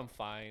 but I'm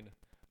fine.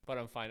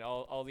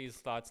 All these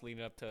thoughts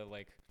leading up to,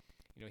 like,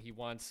 he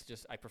wants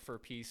just, I prefer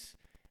peace,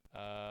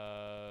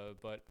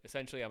 but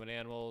essentially I'm an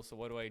animal, so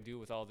what do I do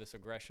with all this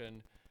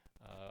aggression?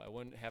 I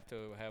wouldn't have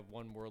to have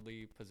one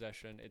worldly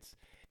possession. It's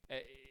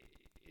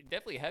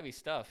definitely heavy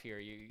stuff here.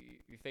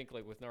 You think,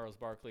 like, with Gnarls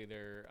Barkley,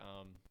 they're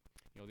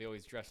they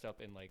always dressed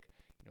up in, like,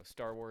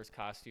 Star Wars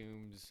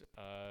costumes,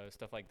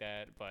 stuff like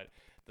that, but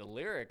the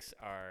lyrics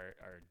are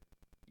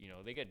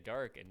they get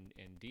dark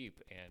and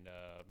deep, and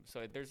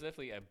so there's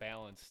definitely a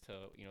balance to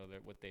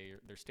what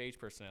their stage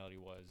personality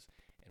was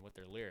and what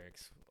their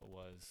lyrics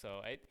was.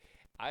 So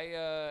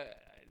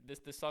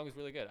this song is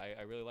really good.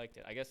 I really liked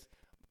it. I guess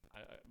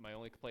my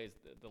only complaint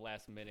is the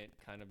last minute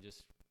kind of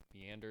just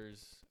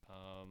meanders.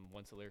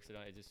 Once the lyrics are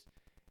done, it just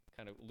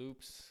kind of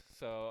loops.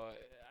 So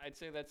I'd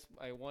say that's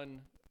my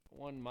one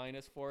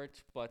minus for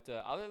it. But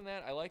other than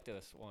that, I like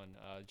this one.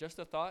 Just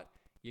a thought.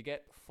 You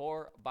get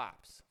 4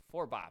 bops.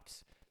 4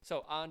 bops.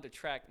 So on to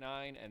track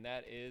 9, and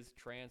that is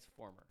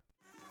Transformer.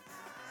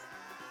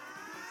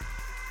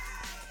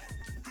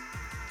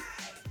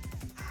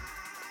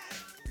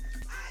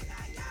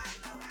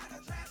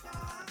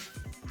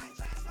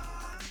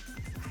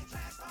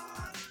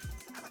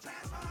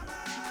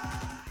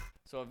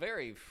 So a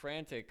very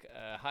frantic,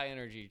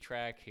 high-energy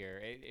track here.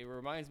 It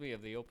reminds me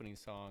of the opening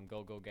song,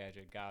 Go Go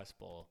Gadget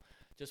Gospel,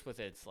 just with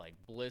its, like,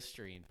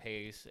 blistering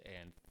pace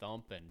and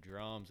thumping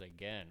drums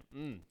again.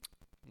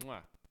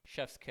 Mwah.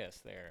 Chef's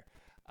kiss there.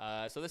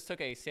 So this took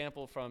a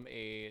sample from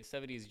a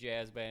 70s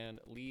jazz band,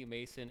 Lee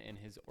Mason and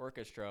his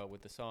orchestra,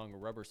 with the song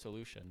Rubber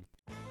Solution.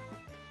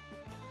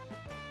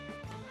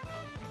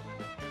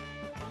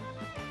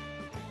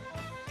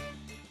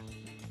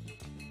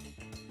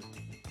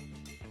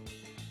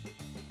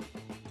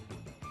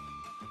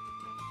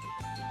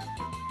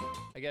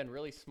 Again,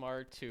 really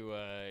smart to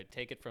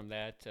take it from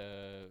that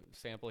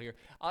sample here.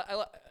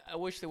 I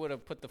wish they would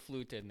have put the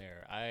flute in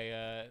there.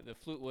 The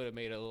flute would have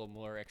made it a little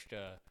more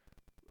extra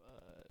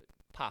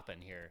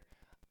poppin' here.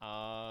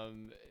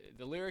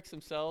 The lyrics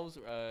themselves,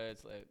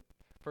 it's like,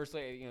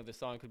 personally, the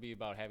song could be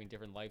about having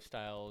different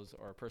lifestyles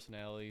or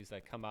personalities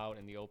that come out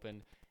in the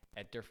open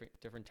at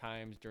different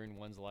times during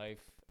one's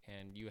life,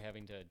 and you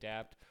having to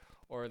adapt.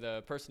 Or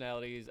the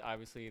personalities,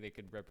 obviously, they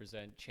could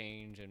represent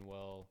change and,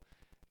 well,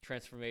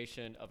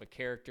 transformation of a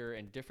character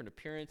and different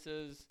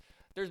appearances.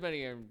 There's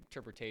many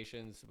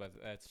interpretations, but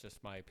that's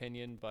just my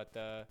opinion. But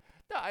no,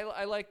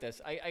 I like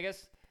this. I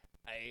guess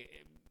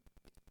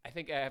I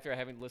think after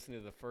having listened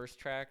to the first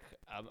track,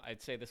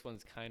 I'd say this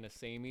one's kind of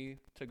samey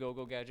to Go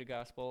Go Gadget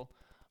Gospel.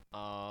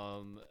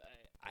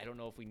 I don't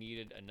know if we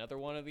needed another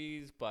one of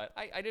these, but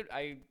I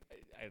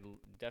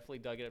definitely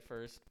dug it at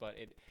first. But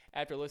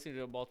after listening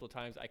to it multiple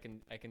times, I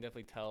can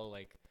definitely tell,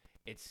 like,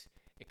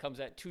 it comes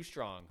at too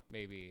strong,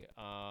 maybe,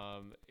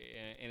 and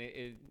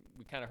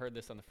we kind of heard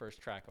this on the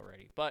first track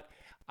already. But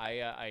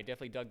I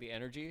definitely dug the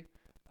energy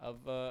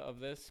of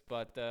this.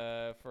 But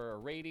for a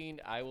rating,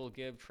 I will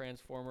give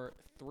Transformer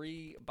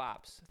 3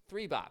 bops.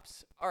 3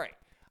 bops. All right,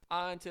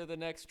 on to the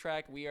next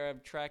track. We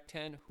have track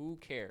 10, Who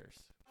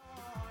Cares?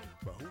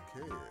 But who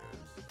cares?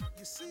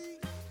 You see,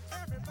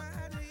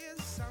 everybody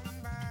is somebody,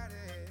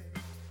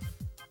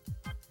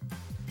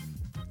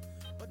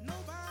 but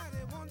nobody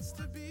wants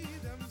to be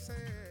themselves.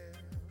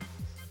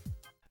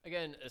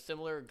 Again, a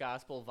similar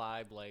gospel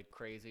vibe like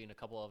Crazy and a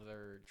couple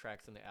other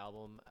tracks in the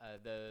album.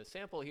 The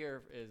sample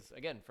here is,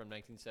 again, from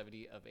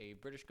 1970 of a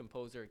British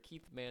composer,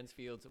 Keith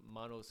Mansfield's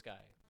Mono Sky.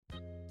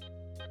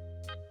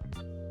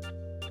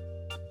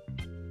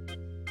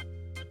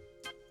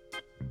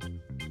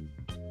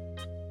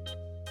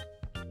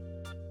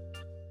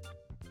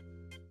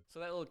 So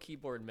that little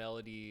keyboard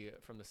melody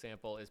from the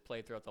sample is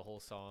played throughout the whole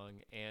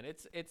song, and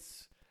it's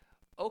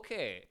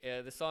okay.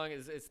 The song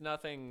it's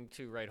nothing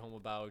to write home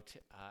about.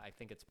 I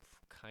think it's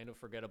kind of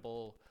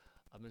forgettable.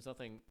 There's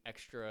nothing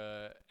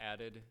extra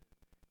added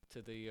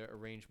to the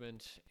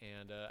arrangement,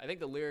 and I think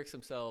the lyrics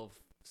themselves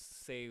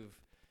save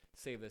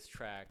this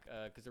track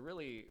because they're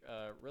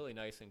really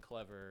nice and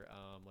clever.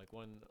 Like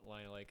one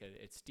line, I like,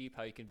 it's deep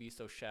how you can be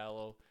so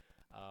shallow.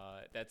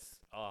 That's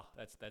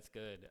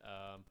good.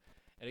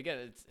 And again,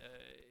 it's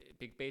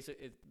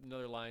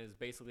another line is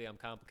basically, I'm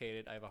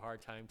complicated. I have a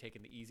hard time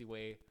taking the easy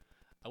way.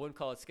 I wouldn't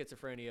call it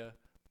schizophrenia,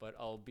 but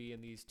I'll be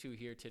in these two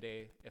here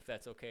today, if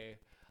that's okay.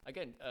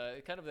 Again,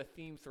 kind of the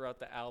theme throughout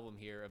the album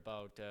here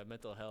about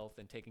mental health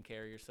and taking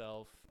care of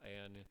yourself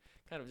and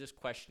kind of just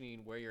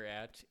questioning where you're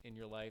at in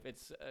your life.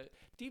 It's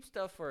deep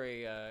stuff for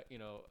a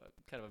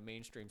kind of a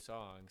mainstream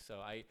song. So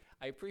I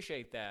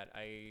appreciate that.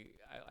 I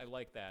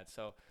like that.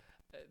 So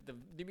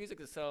the music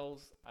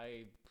themselves,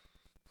 I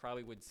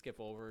probably would skip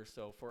over.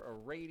 So for a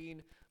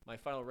rating, my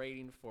final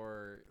rating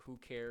for Who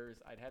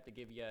Cares, I'd have to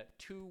give you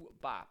two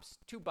bops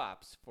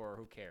for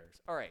Who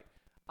Cares. All right,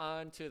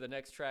 on to the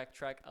next track,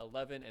 track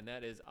 11, and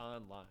that is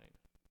Online.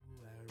 I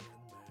run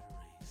my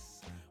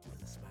race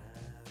with a smile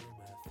on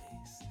my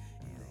face. It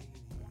ain't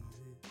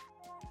easy.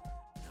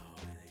 No,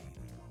 it ain't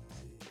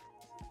easy.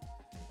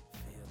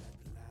 Feel like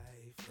the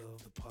life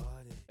of the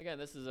party. Again,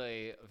 this is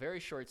a very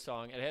short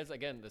song. It has,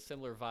 again, the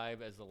similar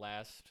vibe as the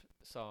last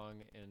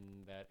song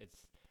in that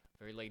it's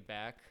very laid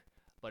back,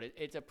 but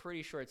it's a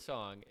pretty short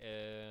song.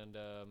 And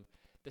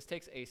this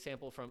takes a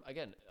sample from,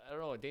 again, I don't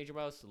know, Danger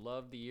Mouse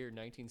loved the year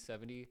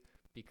 1970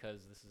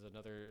 because this is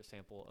another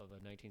sample of a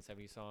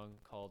 1970 song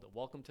called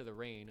Welcome to the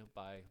Rain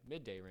by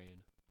Midday Rain.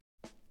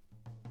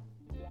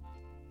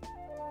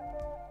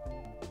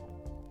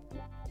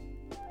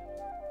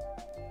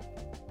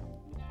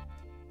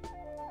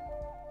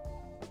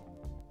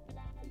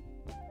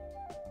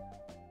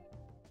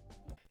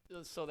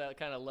 So that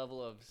kind of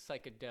level of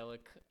psychedelic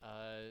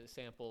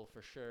sample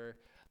for sure.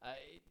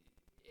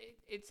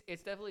 It's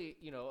definitely,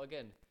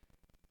 again,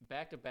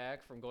 back to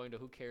back from going to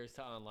Who Cares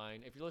to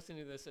Online. If you're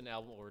listening to this in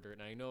album order,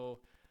 and I know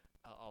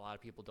a lot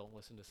of people don't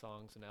listen to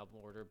songs in album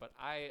order, but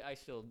I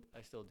still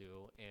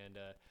do. And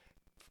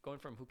going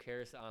from Who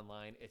Cares to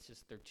Online, it's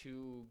just they're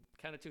too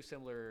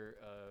similar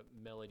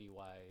melody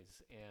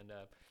wise, and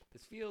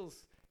this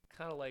feels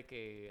kind of like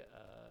a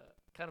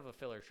kind of a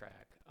filler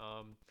track.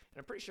 And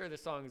I'm pretty sure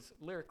this song's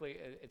lyrically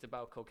it's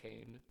about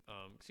cocaine.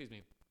 Excuse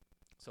me.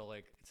 So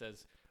like it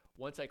says,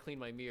 once I clean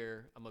my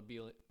mirror, I'm gonna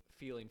be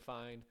feeling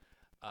fine.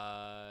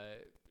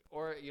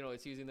 Or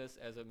it's using this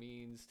as a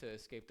means to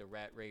escape the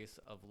rat race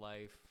of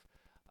life.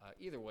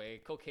 Either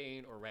way,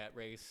 cocaine or rat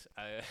race,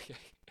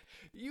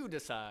 you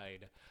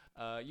decide.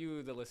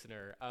 You, the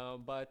listener.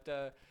 But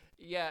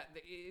yeah,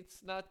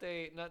 it's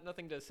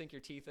nothing to sink your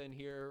teeth in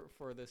here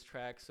for this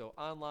track. So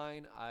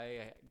Online,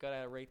 I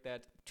gotta rate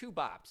that 2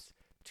 bops.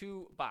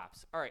 2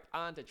 bops. All right,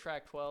 on to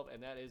track 12,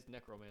 and that is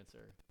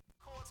Necromancer.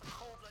 Chords of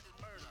cold-blooded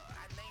murder.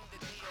 I named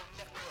it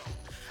Neo-Necro.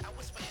 I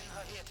whisper in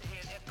her ear to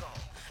hear an echo.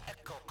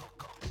 Echo,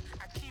 go.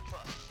 I keep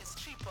her. It's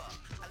cheaper.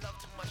 I love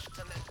too much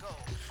to let go.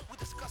 We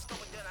discussed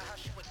over dinner how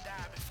she would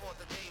die before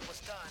the day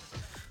was done.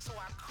 So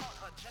I caught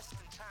her just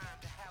in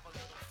time to have a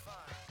little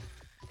fun.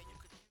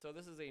 So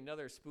this is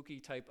another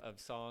spooky type of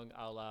song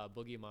a la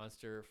Boogie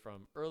Monster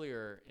from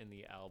earlier in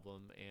the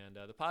album. And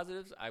the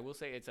positives, I will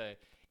say it's a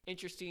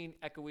interesting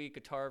echoey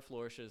guitar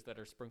flourishes that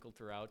are sprinkled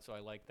throughout, so I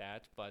like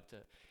that. But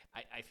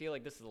I feel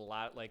like this is a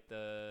lot like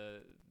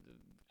the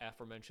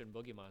aforementioned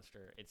Boogie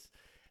Monster. It's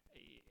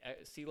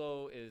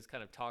CeeLo is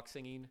kind of talk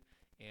singing,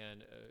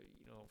 and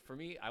for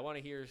me, I want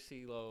to hear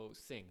CeeLo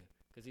sing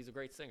because he's a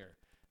great singer.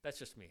 That's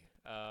just me.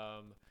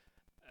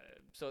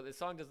 So the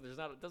song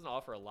doesn't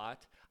offer a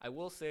lot. I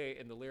will say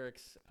in the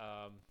lyrics,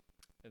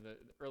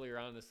 earlier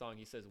on in the song,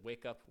 he says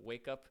wake up,"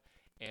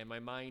 and my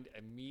mind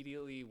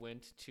immediately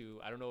went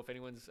to, I don't know if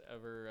anyone's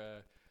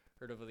ever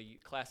heard of the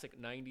classic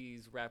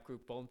 90s rap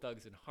group Bone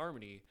Thugs and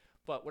Harmony,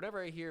 but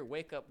whenever I hear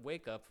wake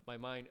up," my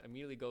mind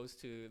immediately goes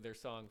to their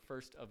song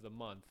First of the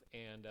Month,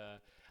 and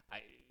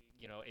I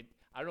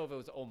don't know if it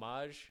was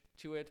homage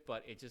to it,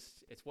 but it's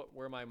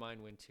where my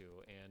mind went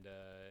to, and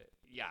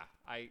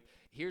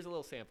here's a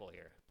little sample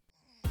here.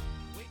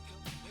 Wake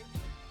up, wake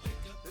up,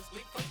 wake up. Let's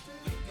wake up,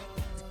 wake up.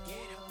 Get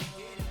up,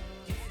 get up,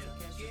 get up,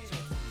 get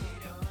up,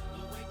 get up.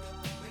 Wake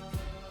up, wake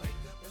up,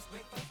 wake up. Let's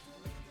wake up.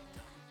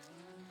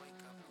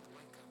 Wake up, wake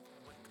up,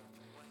 wake up,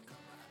 wake up.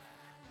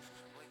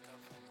 Wake up, wake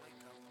up,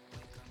 wake up,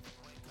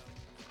 wake up.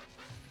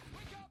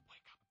 Wake up,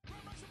 wake up.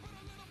 Grab brush and put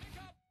a little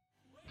makeup.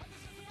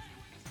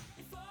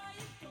 Before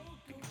you go,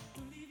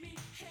 don't leave me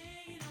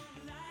hanging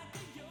on like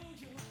a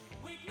yo-yo.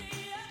 Wake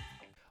me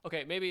up.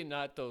 Okay, maybe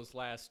not those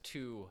last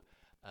two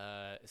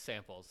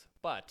samples,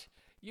 but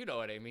you know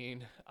what I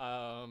mean.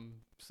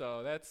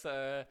 So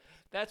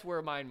that's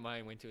where my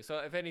mind went to. So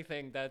if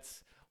anything,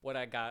 that's what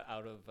I got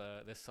out of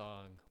this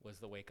song was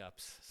the wake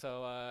ups.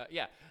 So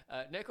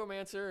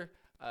Necromancer,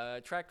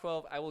 track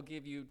 12. I will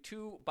give you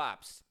 2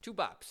 bops. 2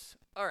 bops.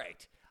 All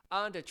right,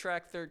 on to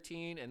track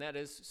 13, and that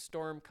is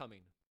Storm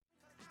Coming.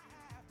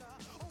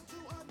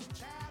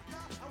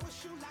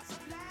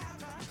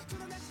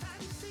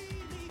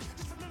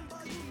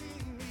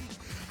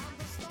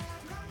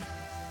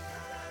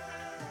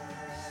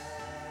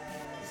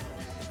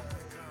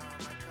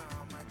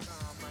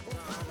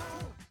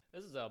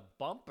 This is a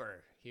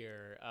bumper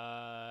here.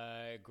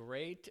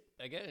 Great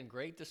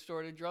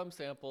distorted drum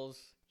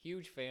samples.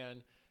 Huge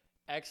fan.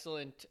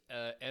 Excellent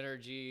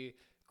energy.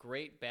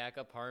 Great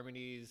backup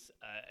harmonies.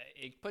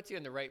 It puts you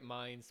in the right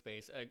mind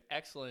space.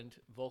 Excellent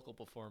vocal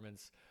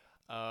performance.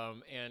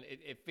 And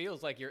it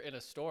feels like you're in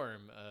a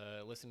storm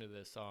listening to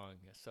this song.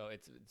 So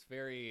it's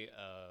very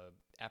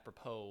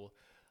apropos,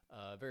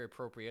 very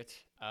appropriate.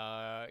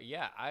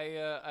 Yeah,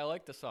 I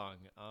like the song.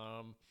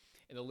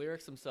 And the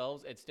lyrics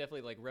themselves, it's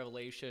definitely like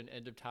Revelation,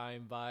 end of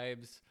time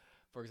vibes.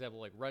 For example,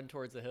 like run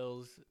towards the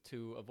hills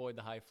to avoid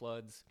the high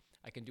floods.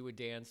 I can do a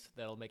dance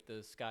that'll make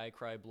the sky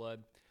cry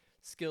blood.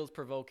 Skills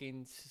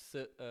provoking,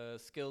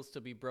 skills to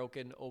be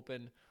broken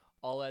open.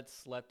 All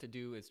that's left to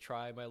do is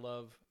try, my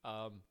love.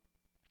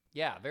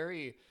 Yeah,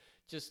 very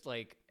just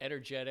like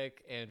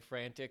energetic and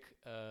frantic.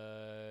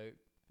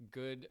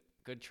 Good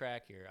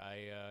track here.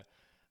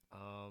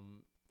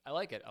 I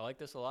like it. I like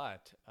this a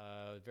lot.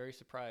 Very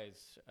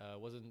surprised.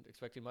 Wasn't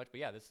expecting much, but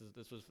yeah, this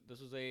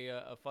was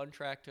a fun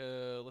track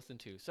to listen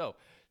to. So,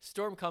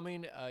 Storm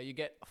Coming. You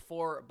get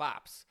 4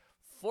 bops.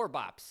 4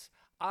 bops.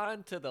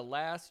 On to the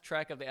last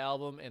track of the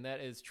album, and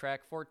that is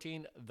track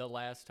 14, The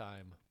Last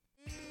Time.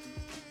 Was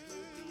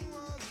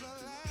the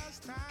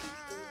last time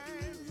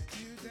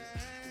you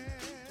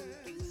danced?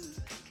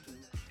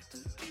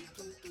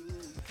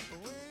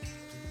 When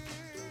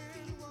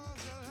was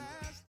the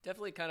last?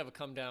 Definitely kind of a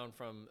come down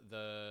from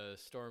the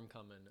Storm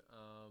Coming.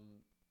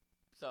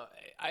 So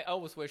I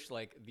alwast wish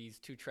like these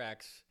 2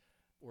 tracks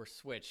were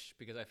switched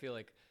because I feel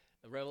like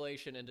the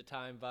Revelation into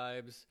Time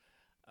vibes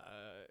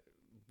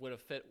would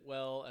have fit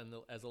well and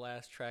as the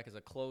last track as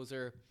a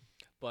closer.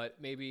 But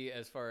maybe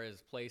as far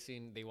as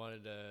placing, they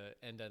wanted to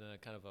end on a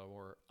kind of a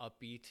more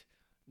upbeat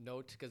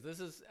note because this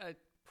is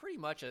pretty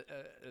much a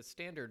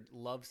standard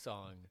love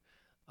song.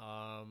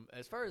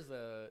 As far as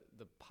the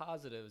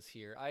positives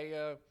here,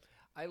 I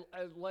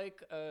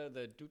like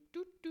the do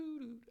do do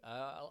do.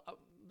 I'm a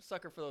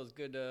sucker for those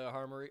good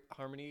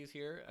harmonies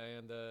here,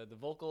 and the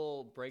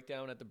vocal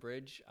breakdown at the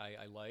bridge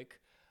I like.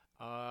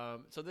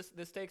 So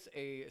this takes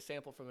a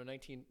sample from a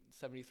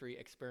 1973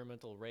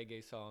 experimental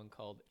reggae song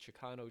called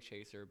Chicano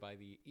Chaser by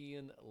the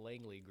Ian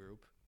Langley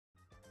Group.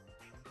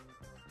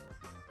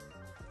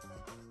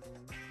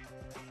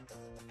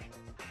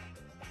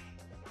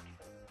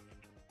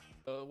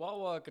 The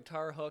wah-wah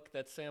guitar hook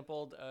that's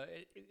sampled,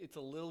 it's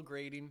a little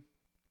grating,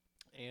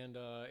 and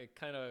it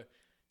kind of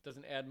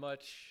doesn't add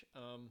much.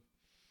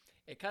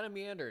 It kind of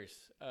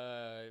meanders.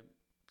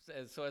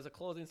 So as a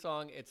closing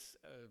song, it's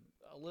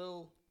a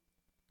little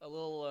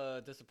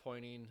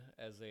disappointing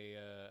as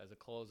a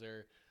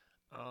closer.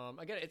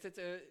 Again, it's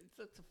a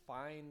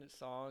fine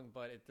song,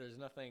 but there's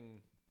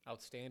nothing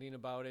outstanding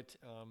about it.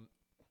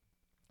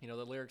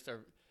 The lyrics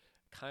are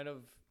kind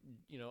of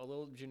a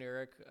little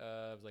generic.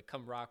 Like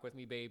 "Come rock with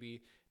me,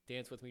 baby,"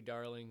 "Dance with me,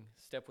 darling,"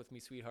 "Step with me,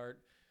 sweetheart."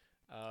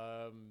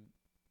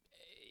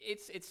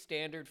 It's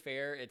standard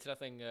fare. It's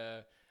nothing.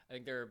 I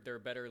think there are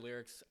better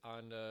lyrics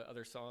on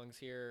other songs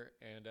here,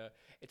 and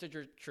it's a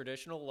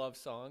traditional love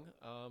song,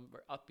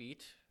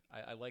 upbeat.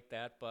 I like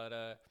that,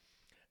 but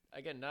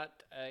again,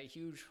 not a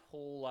huge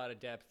whole lot of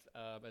depth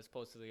as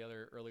opposed to the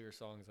other earlier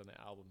songs on the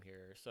album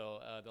here.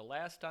 So the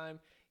last time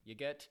you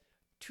get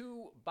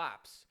 2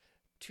 bops.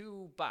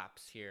 2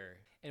 bops here.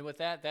 And with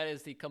that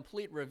is the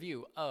complete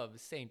review of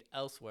Saint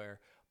Elsewhere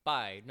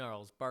by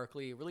Gnarls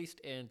Barkley, released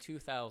in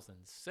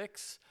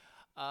 2006.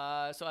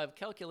 So I've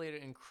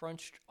calculated and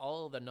crunched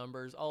all the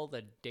numbers, all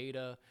the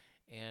data,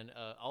 and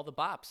all the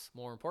bops.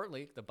 More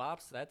importantly, the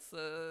bops, that's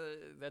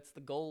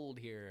the gold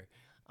here.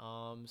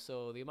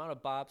 So the amount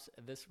of bops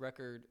this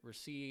record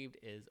received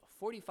is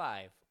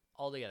 45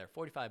 altogether,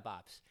 45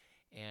 bops.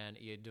 And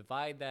you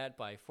divide that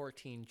by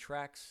 14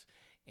 tracks,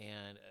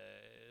 and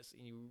so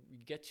you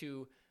get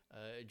to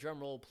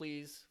drum roll,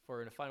 please,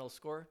 for a final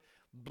score.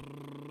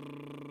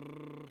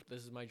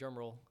 This is my drum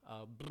roll.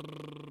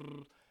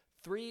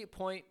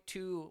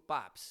 3.2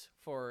 bops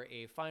for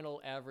a final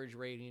average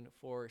rating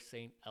for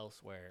Saint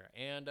Elsewhere.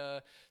 And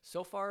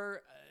so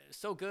far,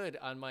 so good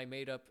on my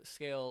made-up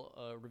scale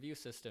review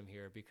system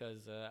here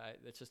because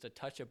it's just a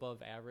touch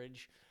above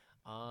average.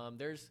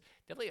 There's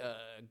definitely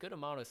a good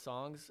amount of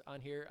songs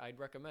on here I'd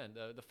recommend.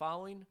 The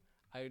following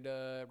I'd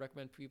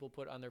recommend people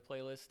put on their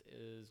playlist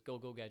is Go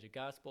Go Gadget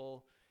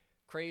Gospel,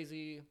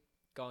 Crazy,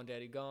 Gone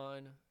Daddy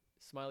Gone,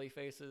 Smiley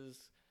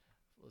Faces,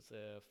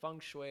 Feng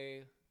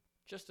Shui,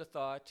 Just a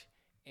Thought,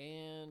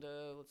 and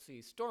let's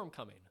see, Storm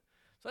Coming.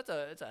 So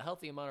it's a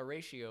healthy amount of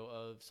ratio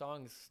of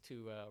songs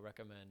to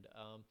recommend.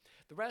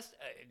 The rest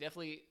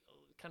definitely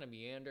kind of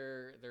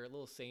meander. They're a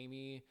little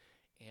samey,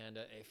 and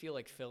I feel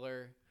like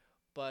filler.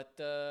 But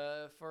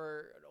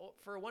for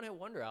a one-hit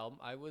wonder album,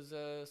 I was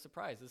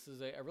surprised. This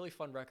is a really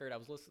fun record. I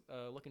was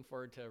looking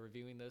forward to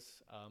reviewing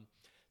this.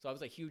 So I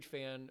was a huge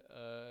fan.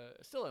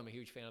 Still am a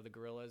huge fan of the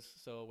Gorillaz.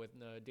 So with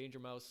Danger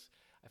Mouse,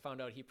 I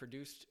found out he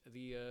produced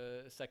the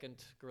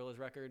second Gorillaz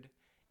record.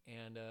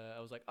 And I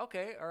was like,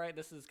 okay, all right,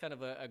 this is kind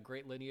of a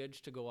great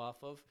lineage to go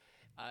off of.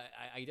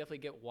 I definitely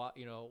get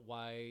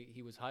why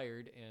he was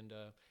hired and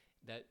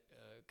that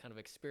kind of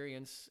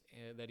experience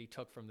that he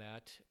took from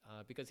that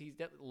because he's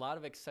a lot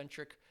of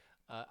eccentric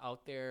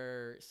out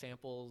there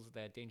samples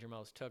that Danger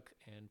Mouse took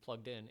and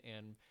plugged in,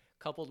 and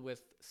coupled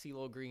with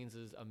CeeLo Green's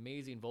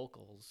amazing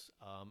vocals,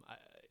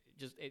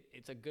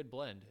 it's a good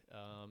blend.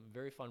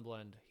 Very fun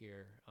blend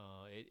here.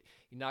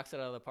 He knocks it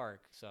out of the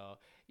park. So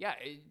yeah,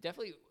 it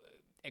definitely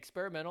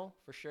experimental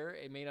for sure.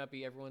 It may not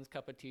be everyone's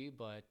cup of tea,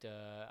 but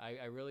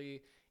I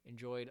really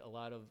enjoyed a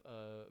lot of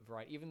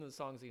variety. Even the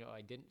songs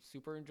I didn't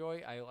super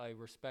enjoy, I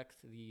respect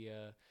the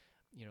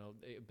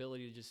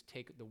ability to just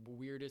take the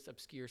weirdest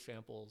obscure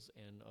samples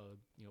and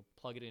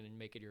plug it in and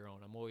make it your own.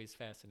 I'm always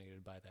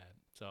fascinated by that.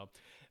 So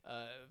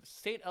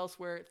Saint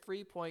Elsewhere,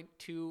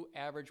 3.2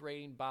 average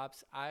rating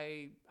bops.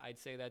 I'd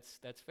say that's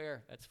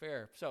fair. That's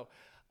fair. So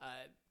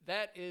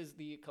that is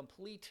the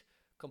complete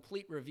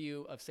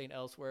review of Saint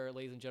Elsewhere,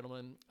 ladies and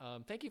gentlemen.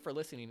 Thank you for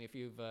listening. If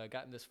you've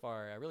gotten this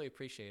far, I really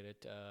appreciate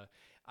it.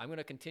 I'm going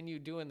to continue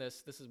doing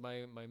this. This is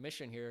my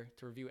mission here,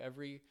 to review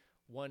every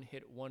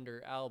one-hit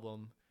wonder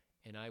album,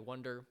 and I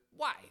wonder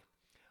why.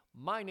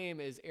 My name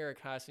is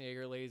Eric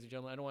Hassenegger, ladies and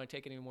gentlemen. I don't want to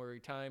take any more of your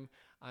time.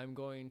 I'm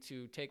going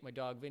to take my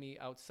dog Vinny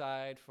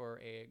outside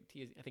I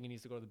think he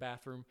needs to go to the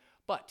bathroom.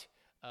 But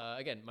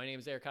again, my name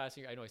is Eric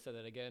Hassenegger. I know I said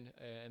that again.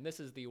 And this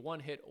is the One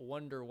Hit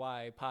Wonder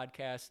Why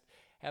podcast.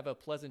 Have a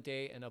pleasant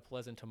day and a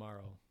pleasant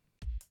tomorrow.